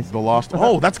Weekend at Bernie's. The Lost.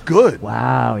 Oh, that's good.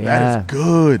 Wow, yeah, that is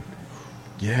good.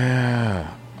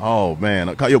 Yeah. Oh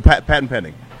man. Patent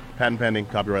pending.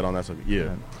 Copyright on that subject.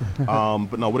 Yeah.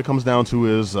 But no, what it comes down to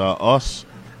is Us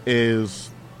is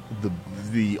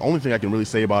the only thing I can really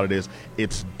say about it is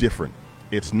it's different.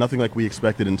 It's nothing like we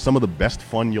expected, and some of the best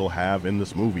fun you'll have in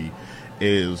this movie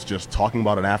is just talking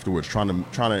about it afterwards, trying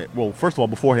to well, first of all,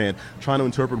 beforehand, trying to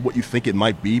interpret what you think it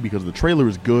might be, because the trailer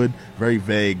is good, very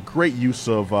vague, great use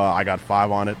of I got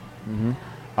 5 on it. Mm-hmm.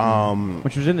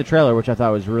 Which was in the trailer, which I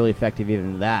thought was really effective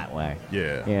even that way.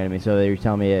 Yeah. You know what I mean? So they were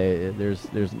telling me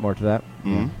there's more to that.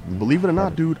 Mm-hmm. Yeah. Mm-hmm. Believe it or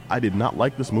not, dude, I did not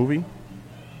like this movie,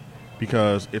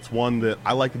 because it's one that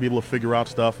I like to be able to figure out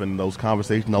stuff and those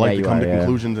conversations. I like to come to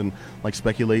conclusions and like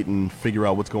speculate and figure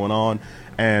out what's going on.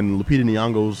 And Lupita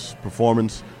Nyong'o's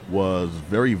performance was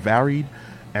very varied,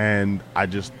 and I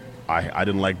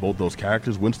didn't like both those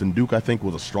characters. Winston Duke, I think,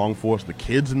 was a strong force. The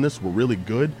kids in this were really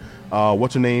good.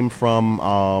 What's her name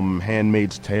from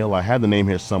Handmaid's Tale? I had the name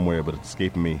here somewhere, but it's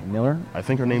escaping me. Miller? I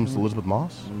think her name's Elizabeth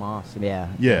Moss. Moss, yeah.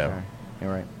 Yeah.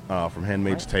 You're right. From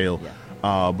Handmaid's Tale.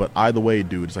 Yeah. But either way,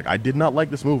 dude, it's like I did not like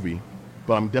this movie,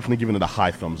 but I'm definitely giving it a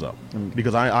high thumbs up.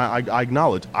 Because I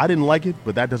acknowledge I didn't like it,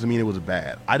 but that doesn't mean it was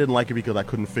bad. I didn't like it because I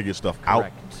couldn't figure stuff out.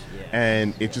 Yes.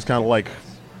 And it just kind of like,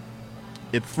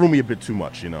 it threw me a bit too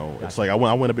much, Gotcha. It's like I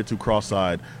went a bit too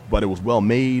cross-eyed, but it was well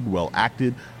made, well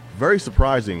acted. Very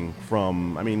surprising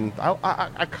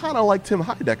I kind of like Tim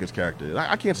Heidecker's character.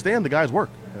 I can't stand the guy's work.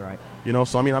 All right.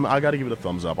 So I got to give it a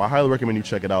thumbs up. I highly recommend you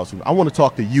check it out. So I want to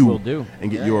talk to you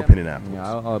and get your opinion afterwards.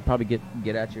 Yeah, I'll probably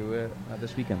get at you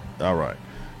this weekend. All right.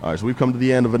 All right, so we've come to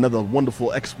the end of another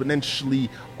wonderful, exponentially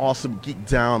awesome Geek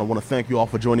Down. I want to thank you all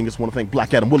for joining us. I want to thank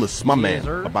Black Adam Willis, my man.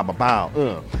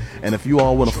 Bow. And if you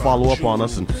all want to follow up on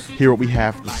us and hear what we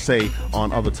have to say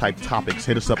on other type topics,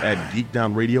 hit us up at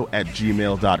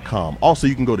geekdownradio@gmail.com. Also,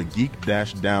 you can go to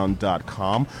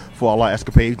geek-down.com for all our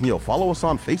escapades. Follow us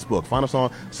on Facebook. Find us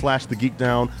on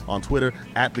 /TheGeekDown, on Twitter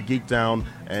 @TheGeekDown.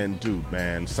 And dude,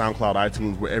 man, SoundCloud,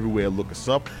 iTunes, we're everywhere. Look us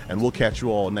up, and we'll catch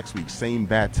you all next week. Same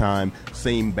bad time,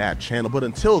 same bad channel. But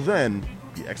until then,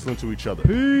 be excellent to each other.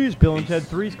 Peace. Bill and Ted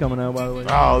 3's coming out, by the way.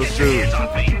 Oh, that's true.